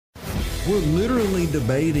We're literally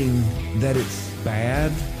debating that it's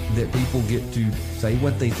bad that people get to say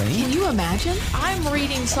what they think. Can you imagine? I'm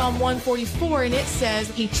reading Psalm 144 and it says,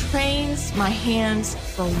 He trains my hands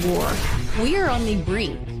for war. We are on the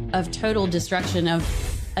brink of total destruction of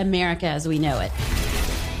America as we know it.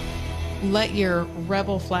 Let your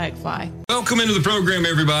rebel flag fly. Welcome into the program,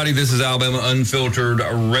 everybody. This is Alabama Unfiltered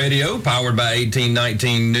Radio, powered by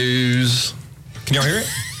 1819 News. Can y'all hear it?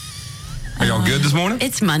 Are y'all good this morning?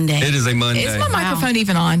 It's Monday. It is a Monday. Is my microphone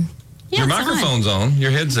even on? Yeah, Your microphone's on. Your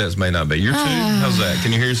headsets may not be. You're too. How's that?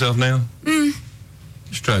 Can you hear yourself now? You're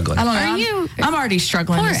struggling. I don't know. I'm already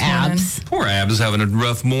struggling. Poor this morning. Abs. Poor Abs is having a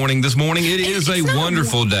rough morning this morning. It is a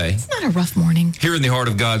wonderful day. It's not a rough morning. Here in the heart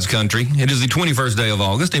of God's country. It is the 21st day of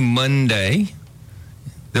August, a Monday.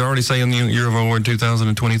 They're already saying the year of our Lord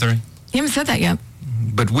 2023. You haven't said that yet.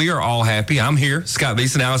 But we are all happy. I'm here. Scott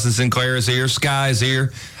Beeson, Allison Sinclair is here. Sky is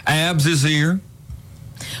here. Abs is here.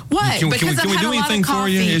 What? Can we do anything for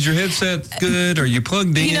you? Is your headset good? Are you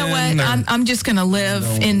plugged in? You know what? I'm just going to live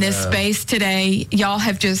in this space today. Y'all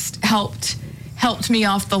have just helped me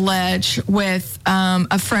off the ledge with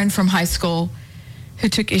a friend from high school who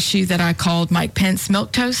took issue that I called Mike Pence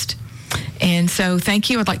milquetoast. And so thank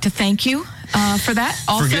you. I'd like to thank you for that.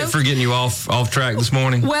 Also, for getting you off track this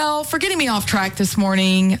morning. Well, for getting me off track this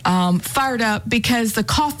morning, fired up because the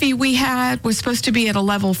coffee we had was supposed to be at a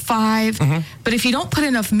level 5. Mm-hmm. But if you don't put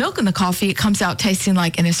enough milk in the coffee, it comes out tasting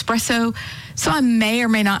like an espresso. So I may or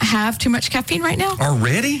may not have too much caffeine right now.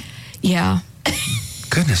 Already? Yeah.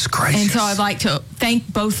 Goodness gracious. And so I'd like to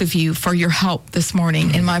thank both of you for your help this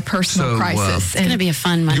morning in my personal crisis. It's going to be a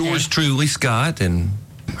fun Monday. Yours truly, Scott, and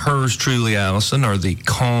hers truly, Allison, are the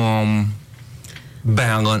calm,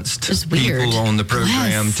 balanced people on the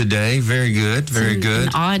program today. Very good, very good.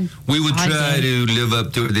 We would try to live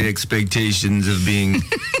up to the expectations of being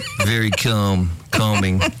very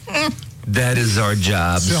calming. That is our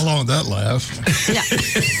job. See how long that lasts. Yeah.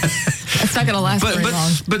 It's not going to last very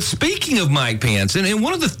long. But speaking of Mike Pence, and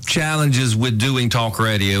one of the challenges with doing talk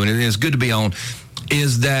radio, and it's good to be on,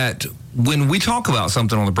 is that when we talk about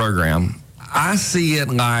something on the program, I see it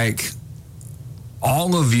like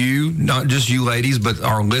all of you, not just you ladies, but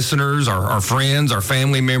our listeners, our friends, our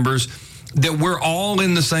family members, that we're all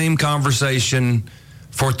in the same conversation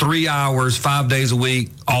for 3 hours, 5 days a week,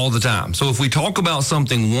 all the time. So if we talk about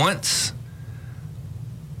something once,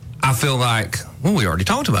 I feel like, well, we already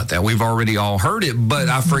talked about that. We've already all heard it, but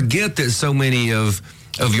I forget that so many of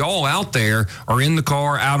y'all out there are in the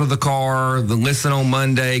car, out of the car, listen on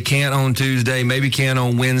Monday, can't on Tuesday, maybe can't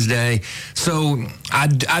on Wednesday. So I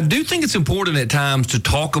do think it's important at times to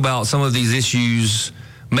talk about some of these issues,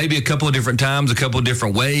 maybe a couple of different times, a couple of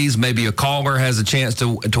different ways. Maybe a caller has a chance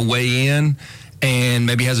to weigh in and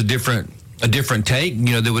maybe has a different take,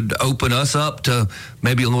 that would open us up to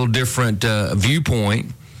maybe a little different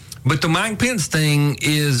viewpoint. But the Mike Pence thing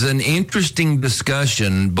is an interesting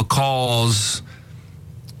discussion because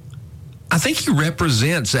I think he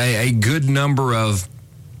represents a good number of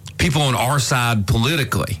people on our side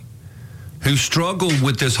politically who struggle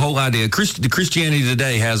with this whole idea. The Christianity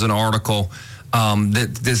Today has an article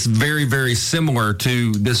that's very, very similar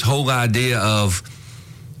to this whole idea of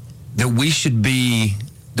that we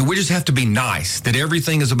just have to be nice, that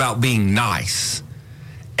everything is about being nice.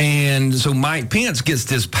 And so Mike Pence gets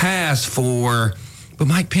this pass but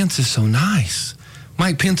Mike Pence is so nice.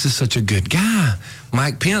 Mike Pence is such a good guy.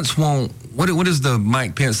 Mike Pence won't. What is the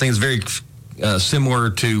Mike Pence thing? It's very similar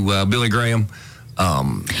to Billy Graham.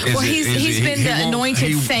 He's been the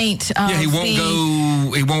anointed saint.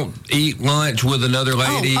 He won't eat lunch with another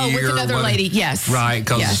lady. With another lady, yes. Right,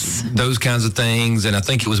 because those kinds of things. And I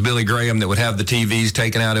think it was Billy Graham that would have the TVs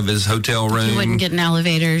taken out of his hotel room. He wouldn't get in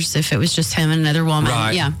elevators if it was just him and another woman.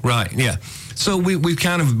 Right. So we've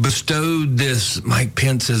kind of bestowed this, Mike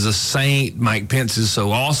Pence is a saint, Mike Pence is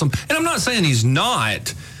so awesome. And I'm not saying he's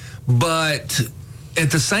not, but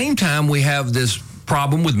at the same time, we have this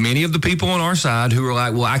problem with many of the people on our side who are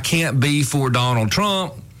like, well, I can't be for Donald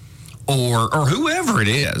Trump or whoever it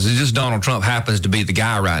is. It's just Donald Trump happens to be the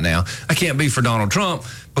guy right now. I can't be for Donald Trump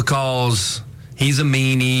because he's a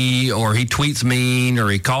meanie, or he tweets mean, or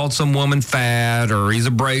he called some woman fat, or he's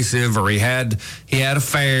abrasive, or he had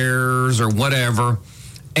affairs, or whatever.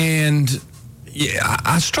 And yeah,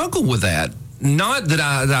 I struggle with that. Not that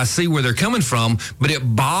I see where they're coming from, but it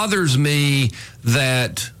bothers me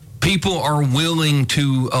that people are willing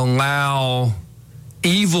to allow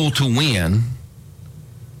evil to win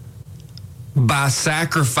by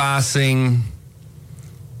sacrificing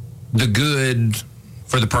the good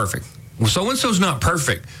for the perfect. Well, so-and-so's not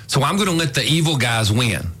perfect, so I'm going to let the evil guys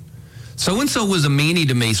win. so-and-so was a meanie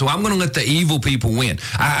to me, so I'm going to let the evil people win.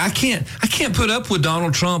 I can't put up with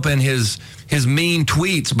Donald Trump and his mean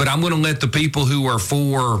tweets, but I'm going to let the people who are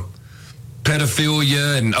for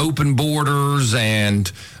pedophilia and open borders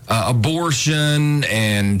and abortion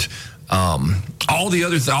and all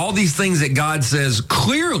these things that God says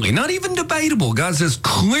clearly, not even debatable. God says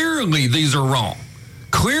clearly these are wrong.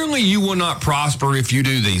 Clearly you will not prosper if you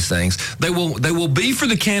do these things. They will be for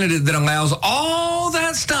the candidate that allows all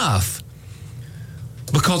that stuff.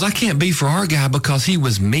 Because I can't be for our guy because he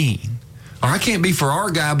was mean. Or I can't be for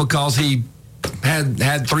our guy because he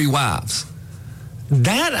had 3 wives.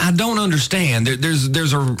 That I don't understand. Am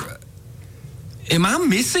I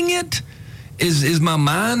missing it? Is my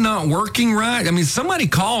mind not working right? I mean, somebody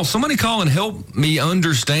call and help me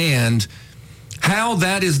understand how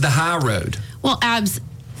that is the high road. Well, Abs,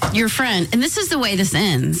 your friend, and this is the way this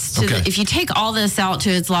ends. If you take all this out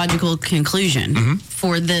to its logical conclusion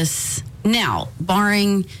for this, now,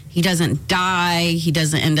 barring he doesn't die, he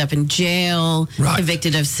doesn't end up in jail,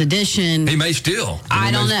 convicted of sedition. He may still.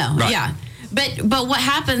 I don't know. Right. Yeah. But what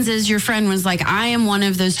happens is your friend was like, I am one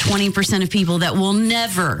of those 20% of people that will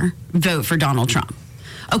never vote for Donald Trump.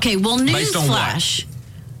 Okay, well, newsflash,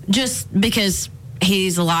 just because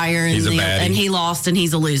he's a liar and he lost and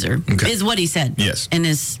he's a loser is what he said in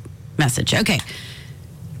his message. Okay.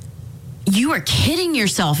 You are kidding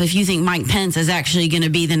yourself if you think Mike Pence is actually going to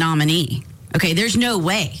be the nominee. Okay, there's no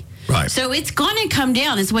way. Right. So it's going to come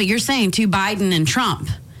down, is what you're saying, to Biden and Trump.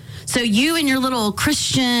 So you and your little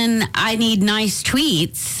Christian, I need nice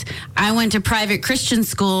tweets. I went to private Christian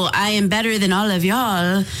school. I am better than all of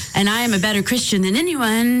y'all. And I am a better Christian than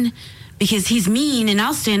anyone because he's mean and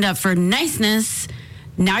I'll stand up for niceness.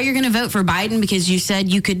 Now you're going to vote for Biden because you said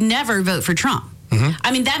you could never vote for Trump.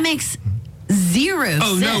 I mean, that makes zero sense.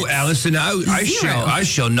 Oh, no, Allison, I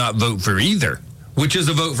shall not vote for either, which is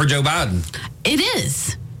a vote for Joe Biden. It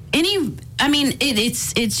is.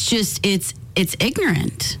 It's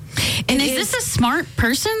ignorant. And is this a smart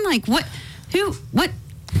person? Like, what?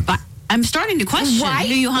 I'm starting to question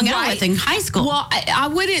who you hung out with in high school. Well, I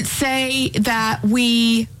wouldn't say that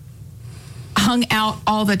we hung out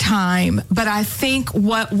all the time, but I think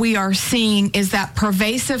what we are seeing is that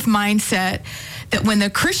pervasive mindset that when the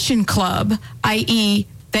Christian club, i.e.,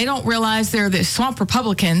 they don't realize they're the swamp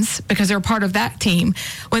Republicans because they're part of that team,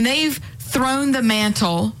 when they've thrown the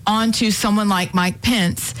mantle onto someone like Mike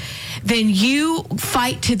Pence, then you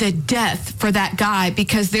fight to the death for that guy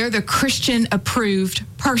because they're the Christian approved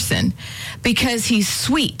person, because he's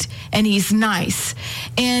sweet and he's nice.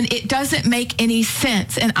 And it doesn't make any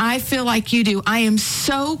sense. And I feel like you do. I am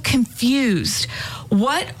so confused.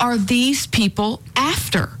 What are these people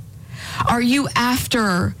after? Are you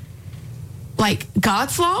after like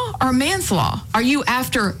God's law or man's law? Are you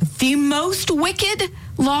after the most wicked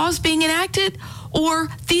laws being enacted or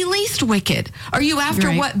the least wicked? Are you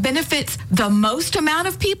after what benefits the most amount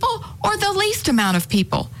of people or the least amount of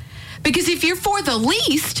people? Because if you're for the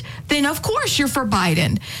least, then of course you're for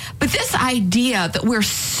Biden. But this idea that we're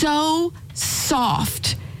so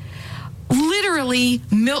soft, literally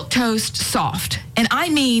milquetoast soft, and I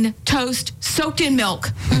mean toast soaked in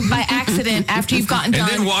milk by accident after you've gotten done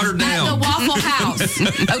and then watered down at the Waffle House.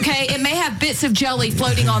 Okay, it may have bits of jelly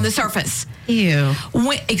floating on the surface. Ew.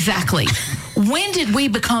 Exactly. When did we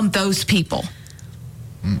become those people?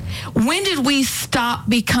 When did we stop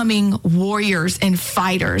becoming warriors and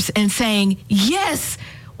fighters and saying, yes,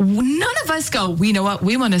 none of us go, you know what,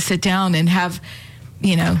 we want to sit down and have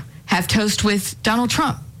toast with Donald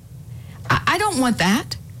Trump. I don't want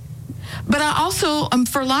that. But I also am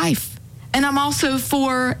for life. And I'm also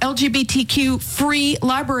for LGBTQ free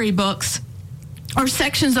library books or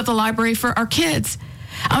sections of the library for our kids.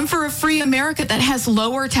 I'm for a free America that has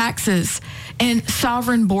lower taxes and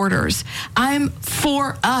sovereign borders. I'm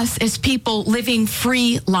for us as people living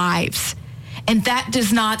free lives. And that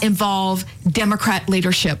does not involve Democrat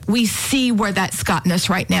leadership. We see where that's gotten us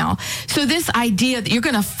right now. So this idea that you're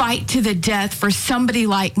going to fight to the death for somebody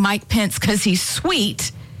like Mike Pence because he's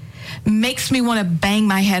sweet makes me want to bang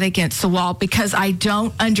my head against the wall because I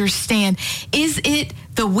don't understand. Is it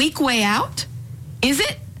the weak way out? Is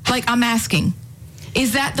it? Like, I'm asking.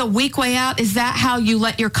 Is that the weak way out? Is that how you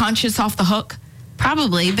let your conscience off the hook?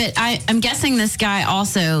 Probably, but I'm guessing this guy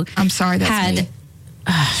also I'm sorry, that's me.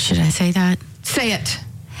 Should I say that? Say it.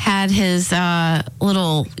 Had his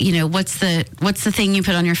little, what's the thing you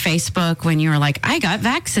put on your Facebook when you were like, I got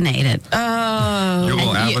vaccinated? Oh. Your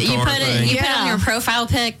little avatar you put thing. You put on your profile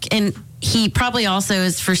pic, and he probably also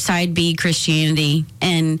is for side B Christianity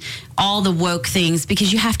and all the woke things,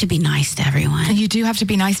 because you have to be nice to everyone. You do have to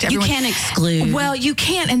be nice to everyone. You can't exclude. Well, you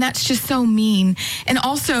can't, and that's just so mean. And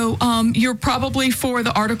also, you're probably for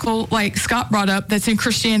the article like Scott brought up that's in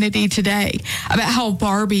Christianity Today about how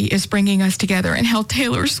Barbie is bringing us together and how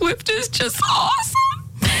Taylor Swift is just awesome.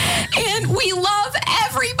 And we love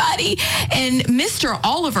everybody. And Mr.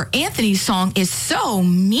 Oliver Anthony's song is so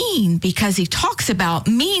mean because he talks about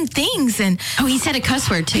mean things. And he said a cuss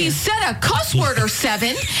word too. He said a cuss word or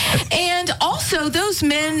 7. And also, those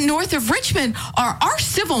men north of Richmond are our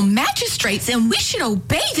civil magistrates, and we should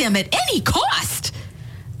obey them at any cost.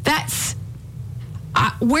 That's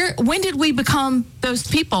when did we become those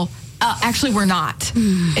people? Actually, we're not.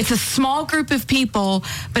 It's a small group of people,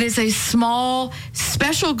 but it's a small,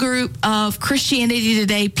 special group of Christianity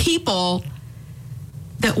Today people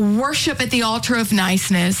that worship at the altar of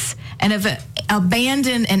niceness and have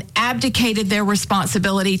abandoned and abdicated their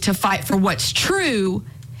responsibility to fight for what's true.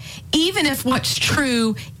 Even if what's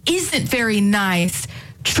true isn't very nice,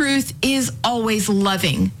 truth is always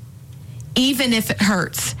loving, even if it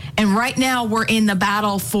hurts. And right now, we're in the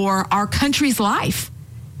battle for our country's life.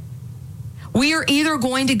 We are either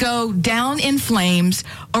going to go down in flames,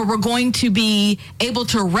 or we're going to be able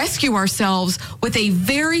to rescue ourselves with a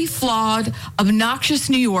very flawed, obnoxious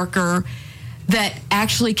New Yorker that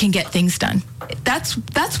actually can get things done.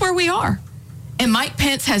 That's where we are. And Mike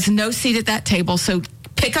Pence has no seat at that table. So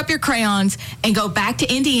pick up your crayons and go back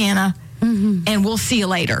to Indiana, and we'll see you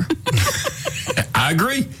later. I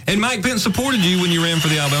agree. And Mike Pence supported you when you ran for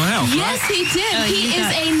the Alabama House, yes, right? He did. He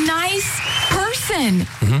is a nice person.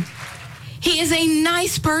 He is a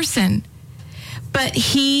nice person, but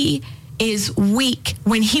he is weak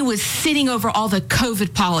when he was sitting over all the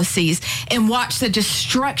COVID policies and watched the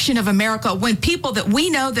destruction of America, when people that we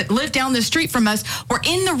know that live down the street from us were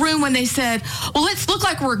in the room when they said, well, let's look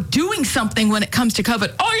like we're doing something when it comes to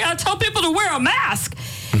COVID. Oh, yeah, tell people to wear a mask.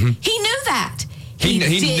 He knew that. He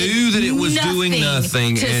knew that it was doing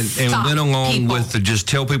nothing and went along with the just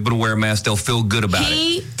tell people to wear a mask, they'll feel good about it.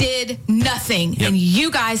 He did nothing. Yep. And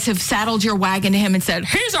you guys have saddled your wagon to him and said,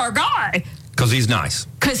 he's our guy. Because he's nice.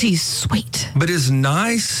 Because he's sweet. But is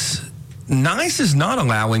nice is not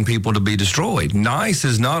allowing people to be destroyed. Nice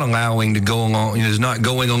is not allowing to go along, is not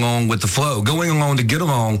going along with the flow. Going along to get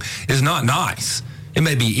along is not nice. It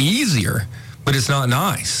may be easier, but it's not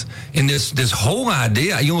nice. And this whole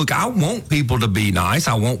idea, look, I want people to be nice.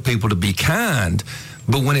 I want people to be kind.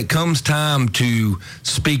 But when it comes time to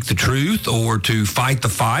speak the truth or to fight the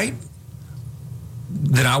fight,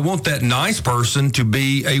 then I want that nice person to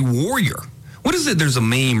be a warrior. What is it? There's a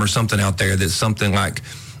meme or something out there that's something like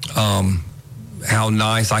how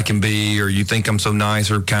nice I can be, or you think I'm so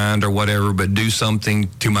nice or kind or whatever, but do something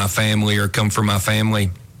to my family or come for my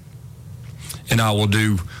family, and I will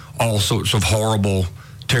do all sorts of horrible,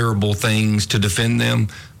 terrible things to defend them.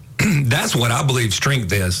 That's what I believe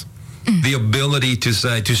strength is. The ability to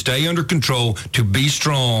stay under control, to be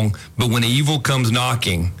strong, but when evil comes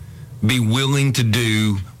knocking, be willing to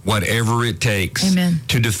do whatever it takes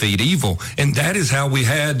to defeat evil. And that is how we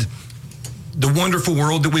had the wonderful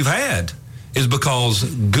world that we've had, is because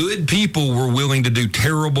good people were willing to do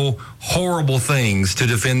terrible, horrible things to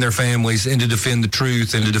defend their families and to defend the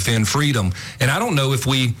truth and to defend freedom. And I don't know if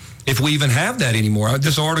we even have that anymore.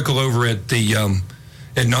 This article over at the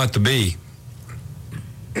at Not the Bee.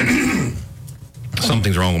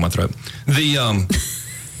 Something's wrong with my throat.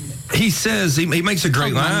 He says, he makes a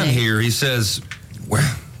great line here. He says,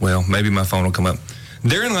 well, maybe my phone will come up.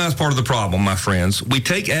 Therein lies part of the problem, my friends. We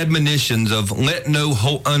take admonitions of let no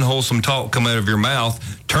unwholesome talk come out of your mouth,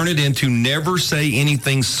 turn it into never say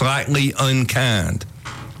anything slightly unkind.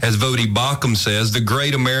 As Vodi Bakum says, the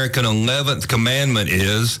great American 11th commandment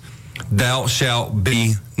is, thou shalt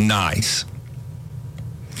be nice.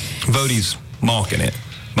 Vodi's mocking it,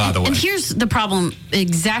 by the way. And here's the problem,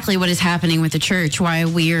 exactly what is happening with the church, why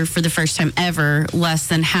we are, for the first time ever, less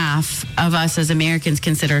than half of us as Americans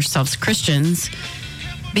consider ourselves Christians,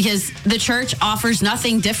 because the church offers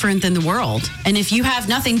nothing different than the world. And if you have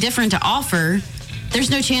nothing different to offer, there's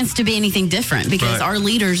no chance to be anything different, because our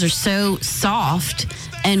leaders are so soft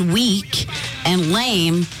and weak and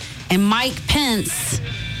lame. And Mike Pence,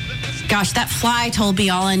 gosh, that fly told me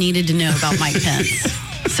all I needed to know about Mike Pence.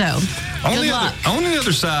 So, good luck. On the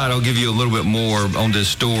other side, I'll give you a little bit more on this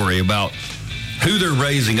story about who they're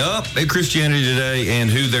raising up at Christianity Today and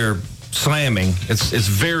who they're slamming. It's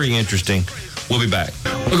very interesting. We'll be back.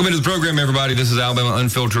 Welcome into the program, everybody. This is Alabama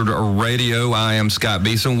Unfiltered Radio. I am Scott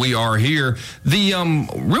Beeson. We are here. The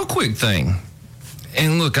real quick thing,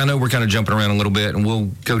 And look, I know we're kind of jumping around a little bit, and we'll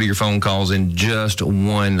go to your phone calls in just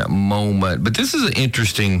one moment. But this is an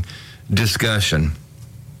interesting discussion.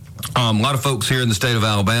 A lot of folks here in the state of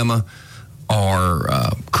Alabama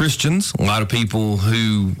are Christians. A lot of people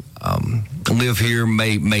who live here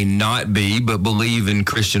may not be, but believe in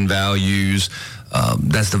Christian values.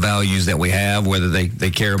 That's the values that we have, whether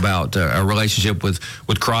they care about a relationship with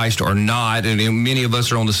Christ or not. And many of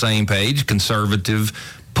us are on the same page, conservative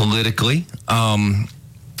politically. And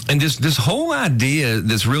this whole idea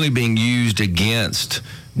that's really being used against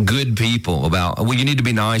good people about, well, you need to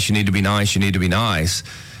be nice, you need to be nice, you need to be nice,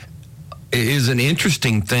 is an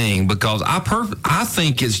interesting thing, because I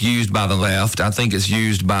think it's used by the left. I think it's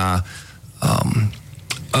used by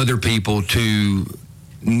other people to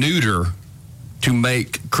neuter, to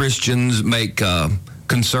make Christians, make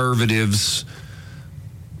conservatives,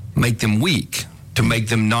 make them weak, to make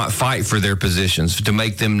them not fight for their positions, to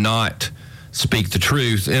make them not speak the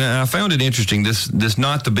truth. And I found it interesting, this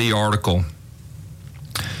Not the Be article.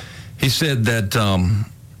 He said that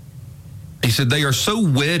they are so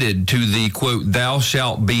wedded to the, quote, "thou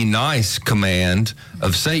shalt be nice" command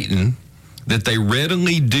of Satan that they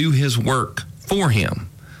readily do his work for him.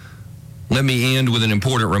 Let me end with an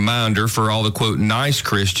important reminder for all the, quote, "nice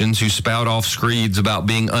Christians" who spout off screeds about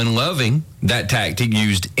being unloving. That tactic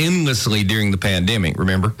used endlessly during the pandemic,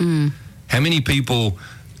 remember? How many people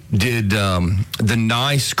did the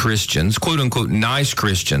nice Christians, quote unquote nice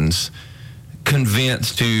Christians,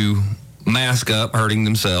 convince to mask up, hurting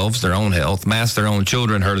themselves, their own health, mask their own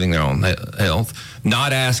children, hurting their own health,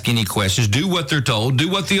 not ask any questions, do what they're told, do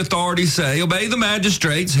what the authorities say, obey the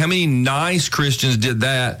magistrates? How many nice Christians did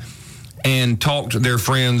that and talked their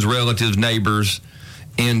friends, relatives, neighbors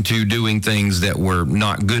into doing things that were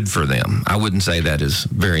not good for them? I wouldn't say that is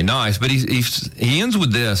very nice, but he ends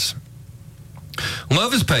with this.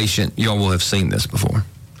 Love is patient. Y'all will have seen this before.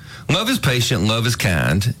 Love is patient. Love is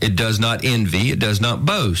kind. It does not envy. It does not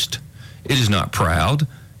boast. It is not proud.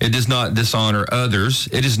 It does not dishonor others.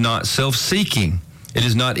 It is not self-seeking. It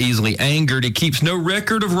is not easily angered. It keeps no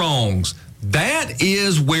record of wrongs. That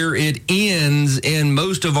is where it ends in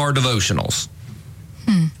most of our devotionals.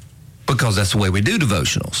 Because that's the way we do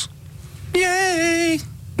devotionals. Yay!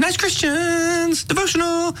 Nice Christians!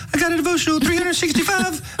 Devotional! I got a devotional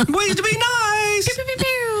 365 ways to be nice! Pew, pew,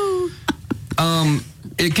 pew, pew.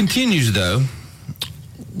 It continues, though.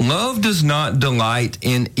 Love does not delight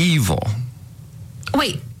in evil.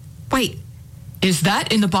 Wait. Is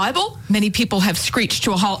that in the Bible? Many people have screeched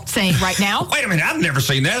to a halt saying right now. Wait a minute, I've never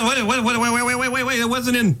seen that. Wait, that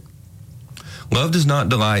wasn't in. Love does not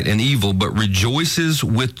delight in evil, but rejoices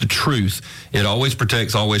with the truth. It always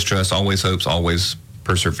protects, always trusts, always hopes, always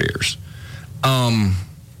perseveres.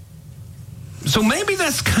 So maybe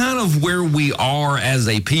that's kind of where we are as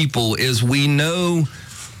a people, is we know,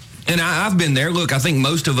 and I've been there. Look, I think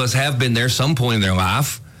most of us have been there some point in their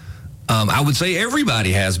life. I would say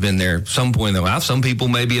everybody has been there some point in their life. Some people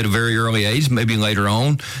maybe at a very early age, maybe later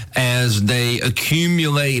on, as they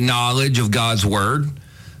accumulate knowledge of God's word,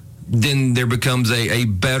 then there becomes a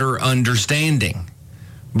better understanding,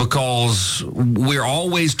 because we're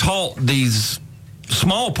always taught these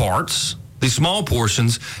small parts, these small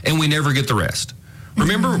portions, and we never get the rest.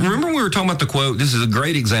 Remember when we were talking about the quote? This is a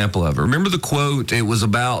great example of it. Remember the quote? It was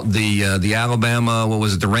about the Alabama,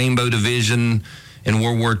 the Rainbow Division in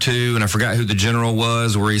World War II, and I forgot who the general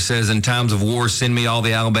was, where he says, "In times of war, send me all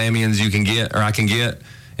the Alabamians you can get, or I can get."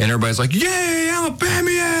 And everybody's like, "Yay,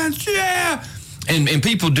 Alabamians, yeah!" And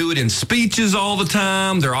people do it in speeches all the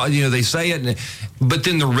time. They're all, they say it, but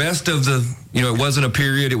then the rest of the, it wasn't a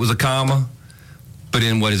period, it was a comma. But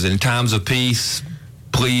in in times of peace,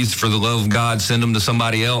 please, for the love of God, send them to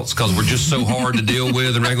somebody else, because we're just so hard to deal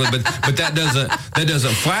with and regular. But that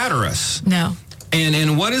doesn't flatter us. No.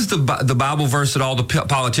 And what is the Bible verse that all the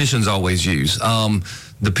politicians always use?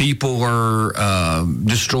 The people are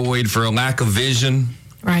destroyed for a lack of vision.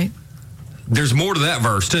 Right. There's more to that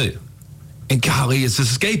verse too. And golly, it's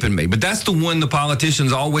escaping me. But that's the one the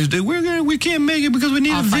politicians always do. We can't make it because we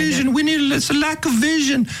need a vision. It's a lack of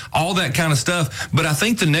vision. All that kind of stuff. But I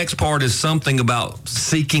think the next part is something about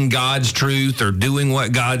seeking God's truth, or doing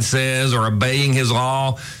what God says, or obeying his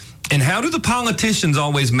law. And how do the politicians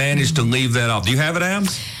always manage to leave that off? Do you have it,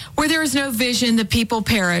 Abs? Where there is no vision, the people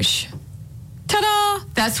perish. Ta-da!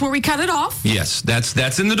 That's where we cut it off. Yes,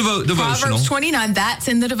 that's in the devotional. Proverbs 29, that's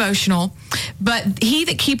in the devotional. But he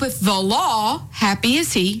that keepeth the law, happy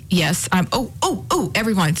is he. Yes, I'm,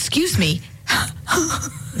 everyone, excuse me.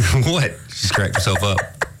 What? She's cracked herself up.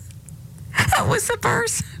 That was the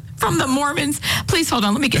verse from the Mormons. Please hold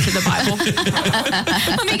on. Let me get to the Bible.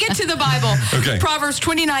 Let me get to the Bible. Okay. Proverbs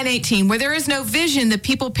 29:18. Where there is no vision, the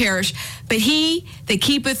people perish, but he that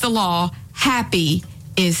keepeth the law, happy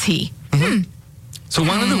is he. Mm-hmm. So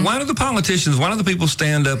why do the politicians, why do the people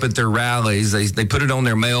stand up at their rallies? They put it on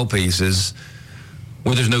their mail pieces.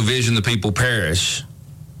 Where there's no vision, the people perish.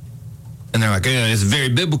 And they're like, yeah, it's very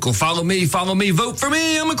biblical. Follow me, vote for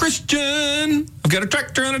me. I'm a Christian. I've got a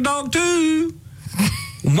tractor and a dog too.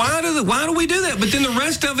 Why do we do that? But then the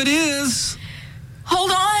rest of it is.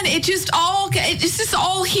 Hold on. It's just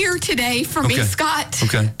all here today for me, Scott.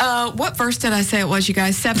 Okay. What verse did I say it was, you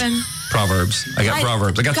guys? 7? Proverbs. I got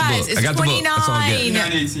Proverbs. I got guys, the book. I got 29. The book. That's all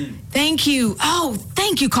I get. Thank you. Oh,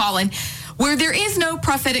 thank you, Colin. Where there is no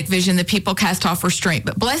prophetic vision, the people cast off restraint.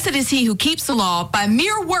 But blessed is he who keeps the law. By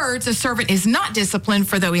mere words, a servant is not disciplined,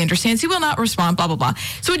 for though he understands, he will not respond, blah, blah, blah.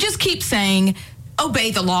 So it just keeps saying,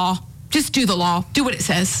 obey the law. Just do the law. Do what it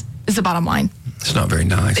says is the bottom line. It's not very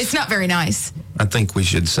nice. It's not very nice. I think we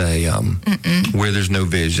should say, where there's no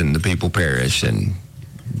vision, the people perish, and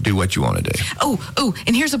do what you want to do. Oh,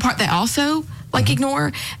 and here's a part that also,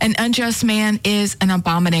 ignore. An unjust man is an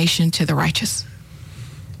abomination to the righteous.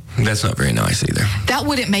 That's not very nice either. That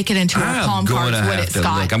wouldn't make it into our palm cards, would it,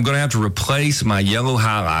 Scott? I'm going to have to replace my yellow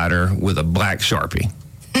highlighter with a black Sharpie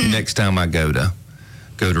next time I go to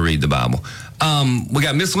read the Bible. We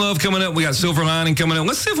got Miss Love coming up. We got Silver Lining coming up.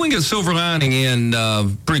 Let's see if we can get Silver Lining in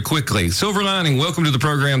pretty quickly. Silver Lining, welcome to the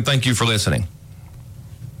program. Thank you for listening.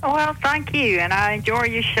 Well, thank you, and I enjoy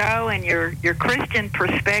your show and your Christian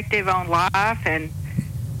perspective on life and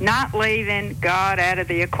not leaving God out of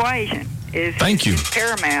the equation is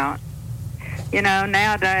paramount. You know,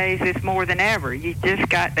 nowadays it's more than ever. You just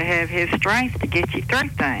got to have His strength to get you through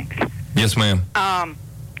things. Yes, ma'am.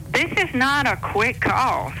 This is not a quick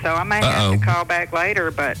call, so I may have to call back later,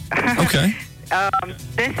 but okay.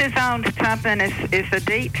 This is on something, it's a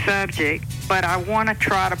deep subject, but I want to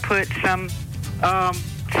try to put some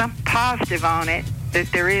positive on it, that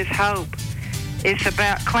there is hope. It's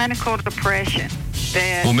about clinical depression.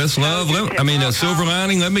 Well, Miss Love, Silver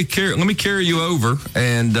Lining, let me carry you over,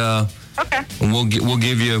 and okay. We'll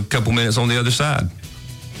give you a couple minutes on the other side.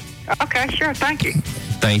 Okay, sure. Thank you.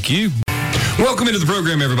 Thank you. Welcome into the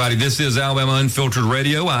program, everybody. This is Alabama Unfiltered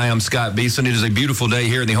Radio. I am Scott Beeson. It is a beautiful day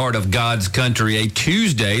here in the heart of God's country, a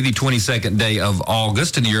Tuesday, the 22nd day of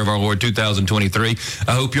August in the year of our Lord 2023.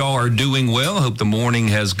 I hope y'all are doing well. I hope the morning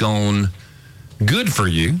has gone good for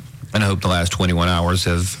you, and I hope the last 21 hours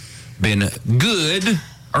have been good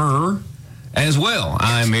as well.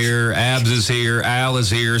 I'm here, Abs is here, Al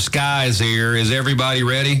is here, Sky is here. Is everybody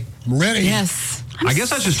ready? Ready. Yes. I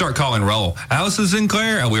guess I should start calling roll. Allison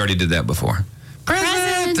Sinclair? Oh, we already did that before.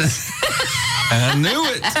 Present. I knew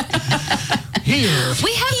it. Here.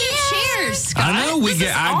 We have new chairs, Scott. I know.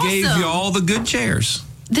 I gave you all the good chairs.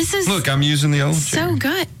 This is Look, I'm using the old chair. So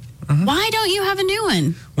good. Why don't you have a new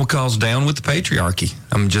one? Well, cause down with the patriarchy.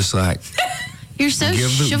 I'm just like... You're so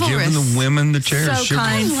chivalrous. Giving the women the chairs. So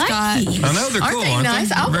kind, Scott. I know, they're cool, aren't they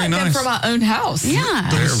nice? I want them for my own house. Yeah.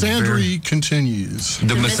 The misandry continues.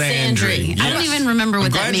 The misandry. Yes. I don't even remember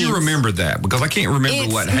what that means. I'm glad you remembered that, because I can't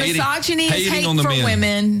remember what misogyny is hate on the for men.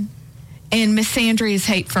 Women, and misandry is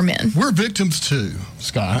hate for men. We're victims too,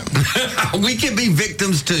 Scott. We can be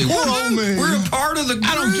victims too. We're a part of the group.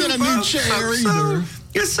 I don't get a new chair either.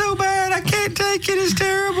 You're so bad. I can't take it. It's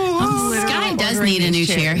terrible. Sky does need a new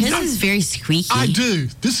chair. His is very squeaky. I do.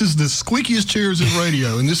 This is the squeakiest chairs in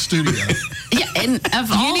radio in this studio. Yeah, and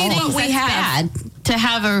of all things, we bad to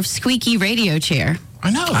have a squeaky radio chair.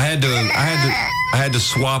 I know. I had to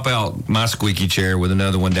swap out my squeaky chair with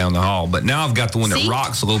another one down the hall, but now I've got the one that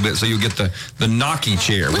rocks a little bit, so you'll get the knocky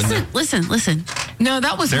chair. Listen. No,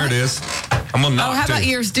 that was there. It is. I'm gonna knock. Oh, how about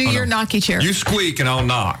yours? Do your knocky chair. You squeak and I'll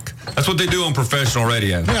knock. That's what they do on professional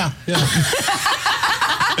radio. Yeah.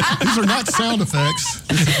 These are not sound effects.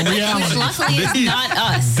 This is reality. Which luckily is not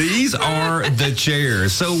us. These are the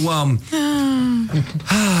chairs. So,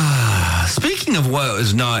 speaking of what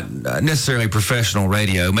is not necessarily professional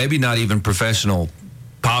radio, maybe not even professional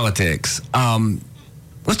politics,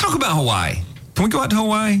 let's talk about Hawaii. Can we go out to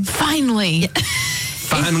Hawaii? Finally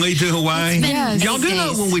to Hawaii? Yes. Y'all do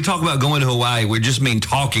know when we talk about going to Hawaii, we just mean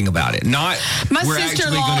talking about it, not my we're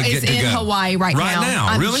sister-in-law actually is in Hawaii right now. Right now,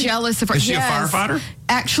 I'm really? jealous of her. Is she a firefighter?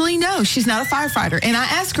 Actually, no, she's not a firefighter. And I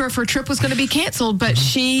asked her if her trip was going to be canceled, but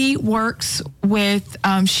she works with,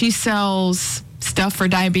 she sells stuff for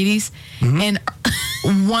diabetes, and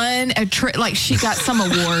won a trip, like she got some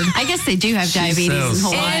award. I guess they do have diabetes in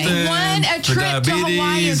Hawaii. And won a trip to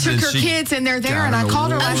Hawaii and took her kids, and they're there. And I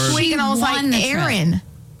called her last week, and I was like, Erin,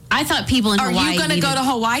 I thought people in Hawaii. Are you going to go to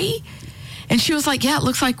Hawaii? And she was like, yeah, it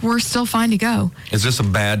looks like we're still fine to go. Is this a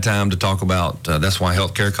bad time to talk about that's why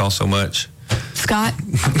healthcare costs so much? Scott,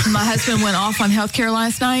 my husband went off on healthcare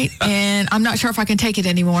last night, and I'm not sure if I can take it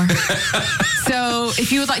anymore. So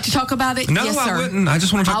if you would like to talk about it, no, yes, sir. I wouldn't. I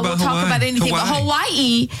just want to talk about Hawaii. I will talk about anything. But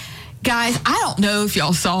Hawaii, guys, I don't know if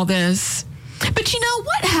y'all saw this, but you know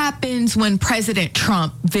what happens when President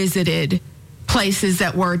Trump visited places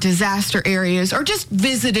that were disaster areas or just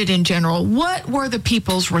visited in general? What were the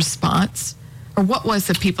people's response? Or what was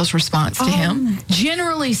the people's response to him?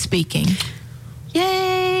 Generally speaking.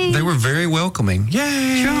 Yay! They were very welcoming.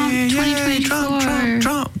 Yay! Trump, 2024.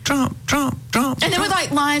 Trump. And they would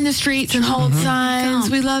like line the streets and hold signs.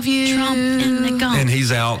 We love you. Trump in the gump. And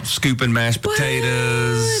he's out scooping mashed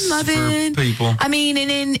potatoes for people. I mean,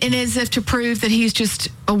 and as if to prove that he's just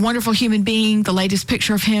a wonderful human being, the latest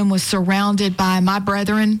picture of him was surrounded by my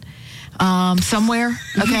brethren somewhere,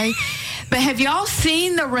 okay? But have y'all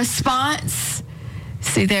seen the response?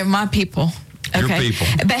 See, they're my people. Okay. Your people.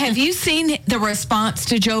 But have you seen the response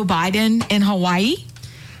to Joe Biden in Hawaii?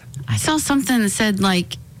 I saw something that said,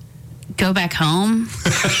 like, go back home.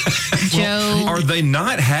 Joe. Are they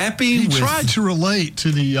not happy? He tried to relate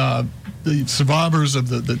to the survivors of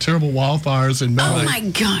the terrible wildfires in Maui. Oh, my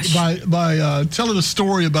gosh. By telling a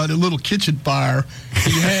story about a little kitchen fire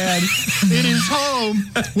he had in his home,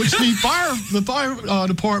 which the fire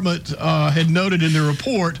department had noted in their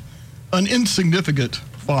report an insignificant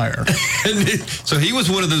fire. So he was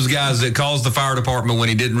one of those guys that calls the fire department when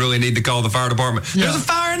he didn't really need to call the fire department. Yeah. There's a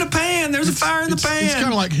fire in the pan. There's a fire in the pan. It's kind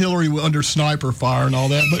of like Hillary under sniper fire and all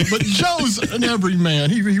that. But Joe's an everyman.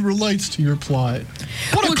 He relates to your plight.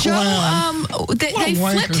 What a clown. Joe, they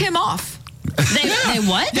flipped him off. They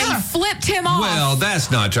what? They flipped him off. Well,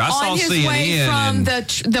 that's not true. I saw on his CNN. way from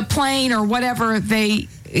the plane or whatever they,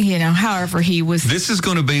 however he was. This is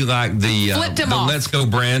going to be like the Let's Go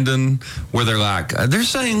Brandon, where they're like, they're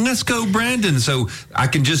saying, let's go Brandon. So I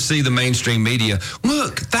can just see the mainstream media.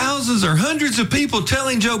 Look, thousands or hundreds of people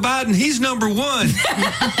telling Joe Biden he's number one.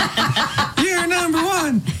 You're number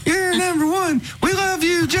one. You're number one. We love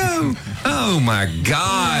you, Joe. Oh, my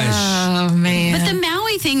gosh. Oh, man. But the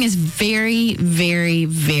Maui thing is very, very,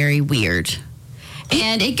 very weird.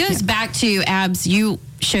 And it goes back to, Abs, you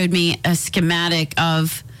showed me a schematic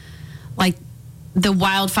of like the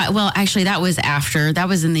wildfire. Well, actually that was after. That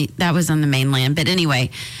was on the mainland. But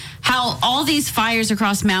anyway, how all these fires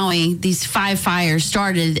across Maui, these 5 fires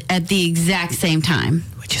started at the exact same time.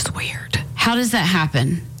 Which is weird. How does that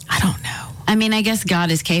happen? I don't know. I mean, I guess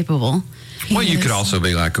God is capable. Well, you could also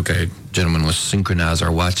be like, okay, gentlemen, let's synchronize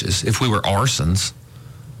our watches. If we were arsons.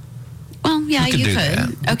 Well, yeah, you could. That.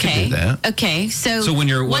 Okay. You could do that. Okay. So when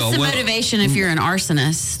you're what's the motivation if you're an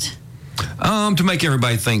arsonist? To make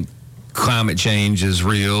everybody think climate change is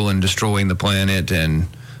real and destroying the planet and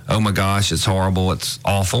oh my gosh, it's horrible, it's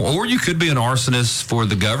awful. Or you could be an arsonist for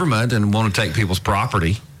the government and want to take people's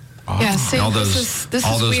property. Yeah, see, all this those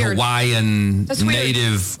is weird. Hawaiian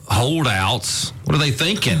native holdouts. What are they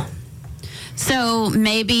thinking? So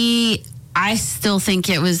maybe I still think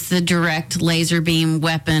it was the direct laser beam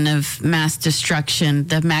weapon of mass destruction,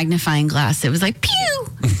 the magnifying glass. It was like, pew,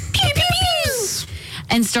 pew, pew, pew,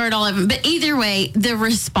 and started all of them. But either way, the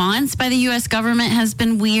response by the U.S. government has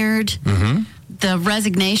been weird. Mm-hmm. The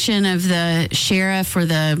resignation of the sheriff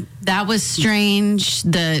that was strange.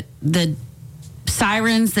 The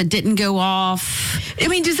sirens that didn't go off. I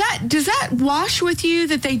mean, does that wash with you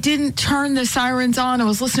that they didn't turn the sirens on? I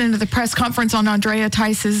was listening to the press conference on Andrea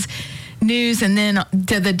Tice's news and then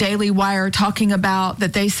to the Daily Wire talking about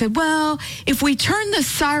that they said, well, if we turn the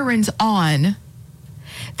sirens on,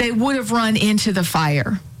 they would have run into the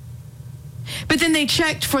fire. But then they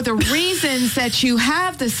checked for the reasons that you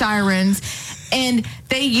have the sirens, and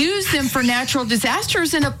they use them for natural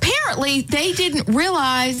disasters, and apparently they didn't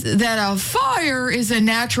realize that a fire is a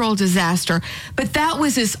natural disaster. But that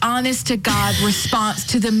was his honest-to-God response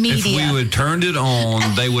to the media. If we would turned it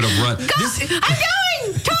on, they would have run. I'm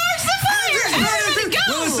going towards the fire! Everybody go!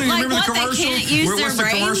 Well, listen, like remember what, the commercial? They can't use What's their the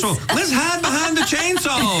brains? commercial? Let's hide behind the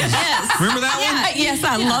chainsaws. Yes. Remember that one? Yes,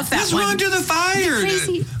 I love that Let's one. run to the fire.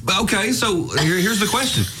 Crazy. Okay, so here's the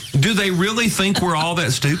question. Do they really think we're all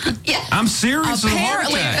that stupid? Yeah. I'm serious.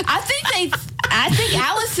 Apparently,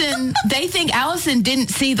 they think Allison didn't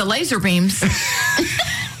see the laser beams.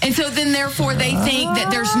 And so then therefore they think that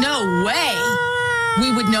there's no way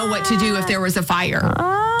we would know what to do if there was a fire.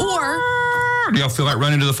 Or do y'all feel like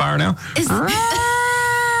running to the fire now?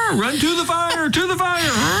 Run to the fire, to the fire.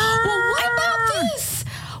 Well, what about this?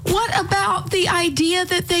 What about the idea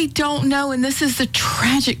that they don't know, and this is the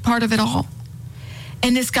tragic part of it all.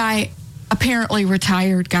 And this guy apparently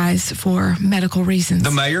retired, guys, for medical reasons. The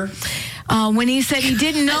mayor? when he said he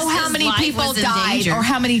didn't know how many people died or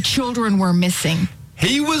how many children were missing.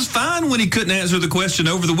 He was fine when he couldn't answer the question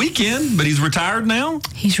over the weekend, but he's retired now?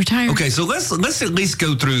 He's retired. Okay, so let's at least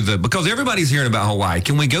go through because everybody's hearing about Hawaii.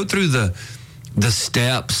 Can we go through the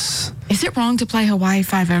steps? Is it wrong to play Hawaii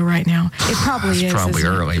 5-0 right now? It probably is. It's probably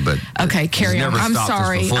early, but okay, carry on. I'm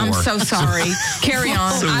sorry. I'm so sorry. Carry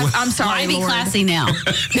on. I'm sorry. Why be classy now?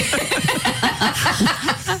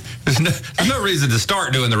 There's no reason to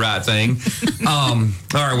start doing the right thing. All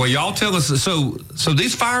right, well, y'all tell us. So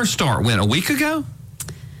these fires start when? A week ago?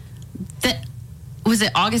 Was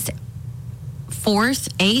it August 4th,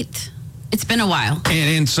 8th? It's been a while.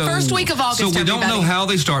 And so first week of August. So we don't know how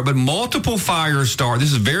they start, but multiple fires start.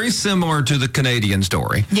 This is very similar to the Canadian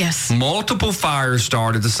story. Yes. Multiple fires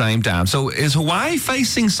start at the same time. So is Hawaii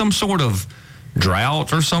facing some sort of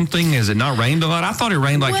drought or something? Has it not rained a lot? I thought it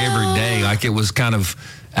rained every day, like it was kind of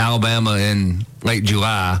Alabama in late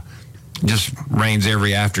July. Just rains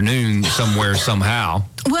every afternoon somewhere, somehow.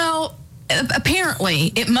 Well,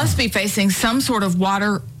 apparently it must be facing some sort of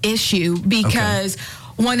water issue because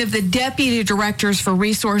one of the deputy directors for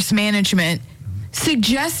resource management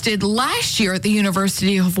suggested last year at the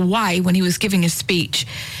University of Hawaii when he was giving a speech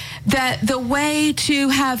that the way to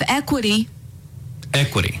have equity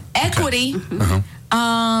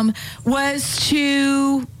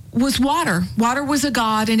was water. Water was a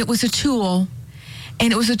god, and it was a tool.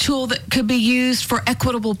 And it was a tool that could be used for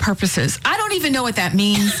equitable purposes. I don't even know what that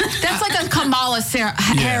means. That's like a Kamala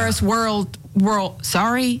Harris word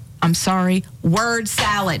salad.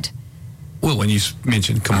 Well, when you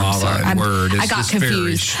mentioned Kamala and word, I got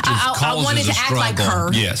confused. I wanted to act like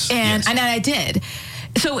her. Yes. And I did.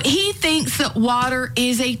 So he thinks that water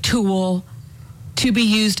is a tool to be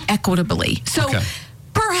used equitably. So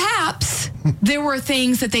perhaps there were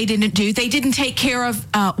things that they didn't do. They didn't take care of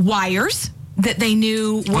wires that they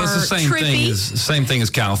knew were it's the same thing as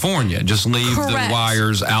California. Just leave the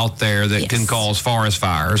wires out there that can cause forest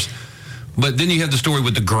fires. But then you have the story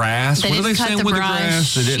with the grass. What are they saying with the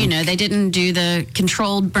grass? They didn't do the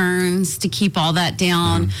controlled burns to keep all that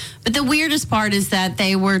down. But the weirdest part is that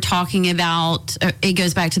they were talking about, it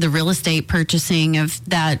goes back to the real estate purchasing of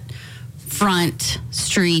that front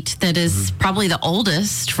street that is probably the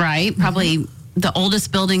oldest, right? Probably the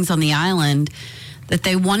oldest buildings on the island. That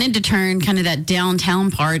they wanted to turn kind of that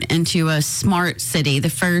downtown part into a smart city, the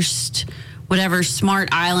first, smart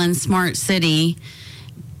island, smart city.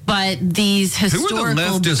 But these historical buildings... Who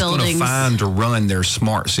are the leftists going to find to run their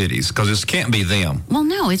smart cities? Because this can't be them. Well,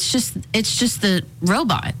 no, it's just the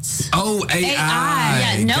robots. Oh, AI.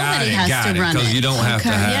 Yeah, nobody has to run it. Because you don't have to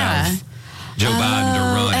have... Joe Biden to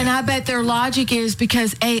run. And I bet their logic is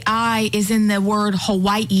because AI is in the word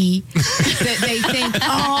Hawaii that they think,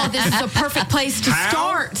 this is a perfect place to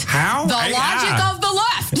start. How? The logic of the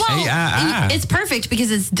left. Well, it's perfect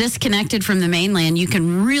because it's disconnected from the mainland. You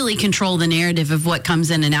can really control the narrative of what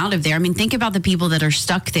comes in and out of there. I mean, think about the people that are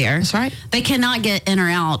stuck there. That's right. They cannot get in or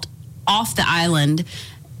out off the island.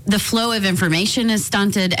 The flow of information is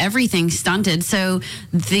stunted, everything's stunted. So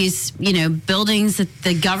these, buildings that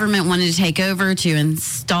the government wanted to take over to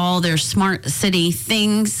install their smart city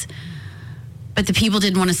things, but the people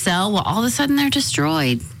didn't want to sell. Well, all of a sudden they're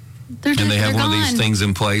destroyed. And they have one of these things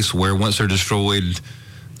in place where once they're destroyed,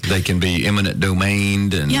 they can be eminent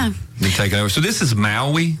domained and be taken over. So this is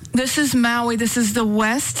Maui? This is Maui. This is the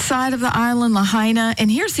west side of the island, Lahaina. And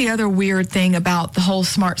here's the other weird thing about the whole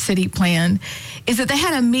smart city plan is that they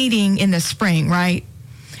had a meeting in the spring, right?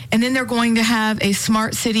 And then they're going to have a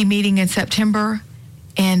smart city meeting in September.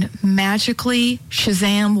 And magically,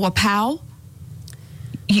 Shazam Wapow,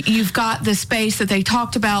 you've got the space that they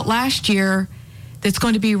talked about last year that's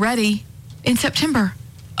going to be ready in September.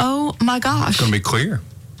 Oh, my gosh. It's going to be clear.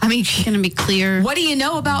 I mean, it's going to be clear. What do you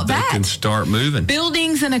know about that? They can start moving.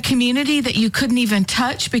 Buildings in a community that you couldn't even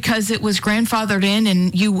touch because it was grandfathered in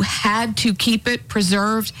and you had to keep it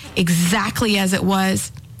preserved exactly as it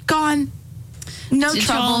was. Gone. No Did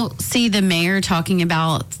trouble. Y'all see the mayor talking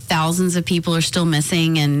about thousands of people are still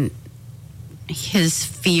missing and his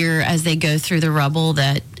fear as they go through the rubble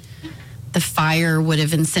that the fire would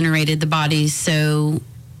have incinerated the bodies so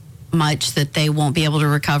much that they won't be able to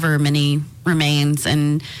recover many remains.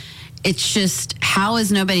 And it's just, how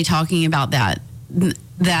is nobody talking about that?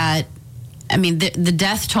 I mean, the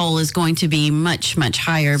death toll is going to be much, much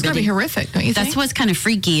higher. It's going to be horrific, don't you think? That's what's kind of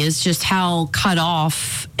freaky is just how cut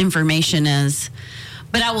off information is.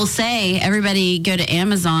 But I will say, everybody go to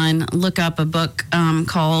Amazon, look up a book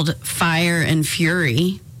called Fire and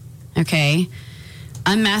Fury, okay?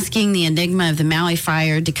 Unmasking the Enigma of the Maui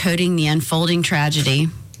Fire, Decoding the Unfolding Tragedy.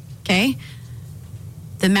 Okay?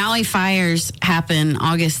 The Maui fires happen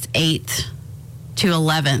August 8th to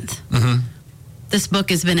 11th. Mm-hmm. This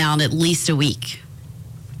book has been out at least a week.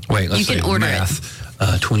 Wait, let's see. You can order math.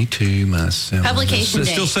 22 minus 7. Publication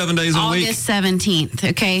date. Still 7 days a week? August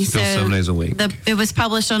 17th. Okay, still 7 days a week. It was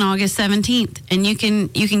published on August 17th, and you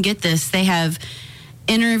can get this. They have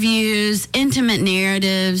interviews, intimate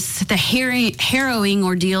narratives, the harrowing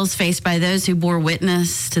ordeals faced by those who bore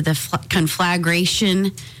witness to the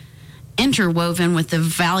conflagration, interwoven with the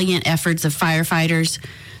valiant efforts of firefighters.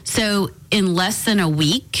 So in less than a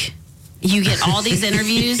week, you get all these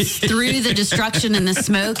interviews through the destruction and the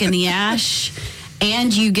smoke and the ash,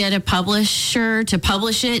 and you get a publisher to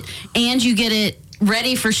publish it, and you get it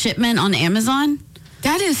ready for shipment on Amazon.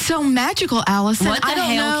 That is so magical, Allison. What the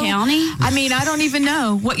hell, County? I mean, I don't even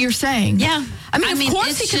know what you're saying. Yeah. I mean, of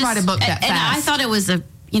course he could write a book that fast. And I thought it was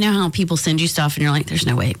you know how people send you stuff and you're like, there's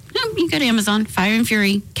no way. No, you go to Amazon, Fire and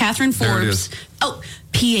Fury, Catherine Forbes. Oh,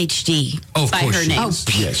 PhD. Oh, of by course her she name. is.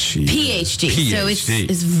 Yes, she PhD. is. So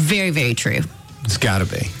it's very, very true. It's got to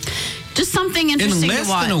be. Just something interesting to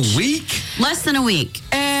watch. In less than a week? Less than a week.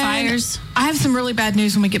 And fires. I have some really bad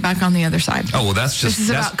news when we get back on the other side. Oh, well, that's just... This is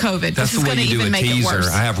about COVID. That's This is the way going to you do even a make it teaser. worse.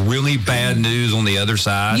 I have really bad news on the other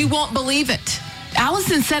side. You won't believe it.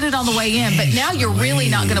 Allison said it on the way in, but now you're really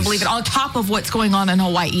not going to believe it on top of what's going on in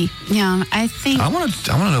Hawaii. Yeah, I think... I want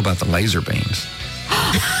to know about the laser beams.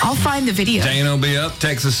 I'll find the video. Dana will be up,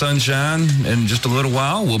 Texas Sunshine, in just a little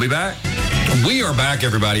while. We'll be back. We are back,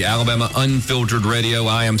 everybody. Alabama Unfiltered Radio.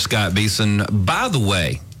 I am Scott Beeson. By the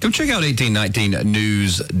way, go check out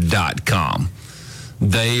 1819news.com.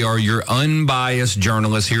 They are your unbiased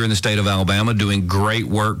journalists here in the state of Alabama, doing great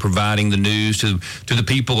work providing the news to the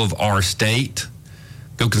people of our state.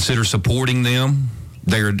 Go consider supporting them.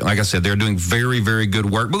 They're, like I said, they're doing very, very good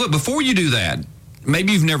work. But look, before you do that,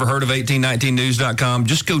 maybe you've never heard of 1819news.com.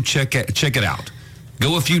 Just go check it out.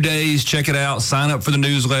 Go a few days, check it out, sign up for the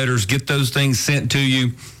newsletters, get those things sent to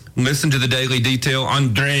you. Listen to the daily detail.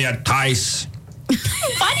 Andrea Tice.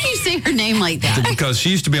 Why do you say her name like that? Because she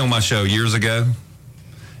used to be on my show years ago,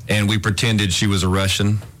 and we pretended she was a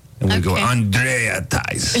Russian. And we go, Andrea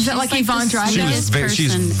Tice. Is that like Yvonne Drago? She's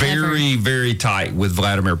very, very tight with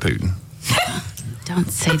Vladimir Putin. Don't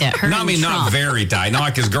say that. Her no, I mean, Trump. Not very tight, not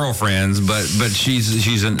like his girlfriends, but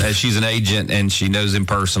she's an agent, and she knows him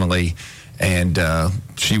personally, and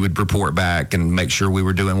she would report back and make sure we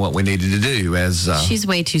were doing what we needed to do. She's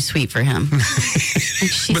way too sweet for him.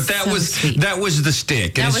 But that was the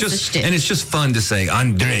stick, and it's just fun to say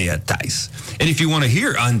Andrea Tice. And if you want to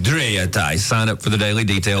hear Andrea Tice, sign up for the Daily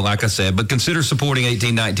Detail, like I said. But consider supporting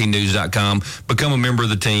 1819news.com. Become a member of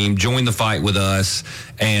the team. Join the fight with us,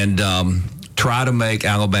 and try to make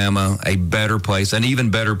Alabama a better place, an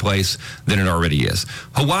even better place than it already is.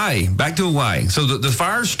 Hawaii, back to Hawaii. So the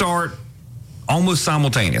fires start almost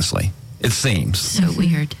simultaneously, it seems. So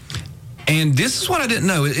weird. And this is what I didn't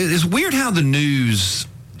know. It's weird how the news,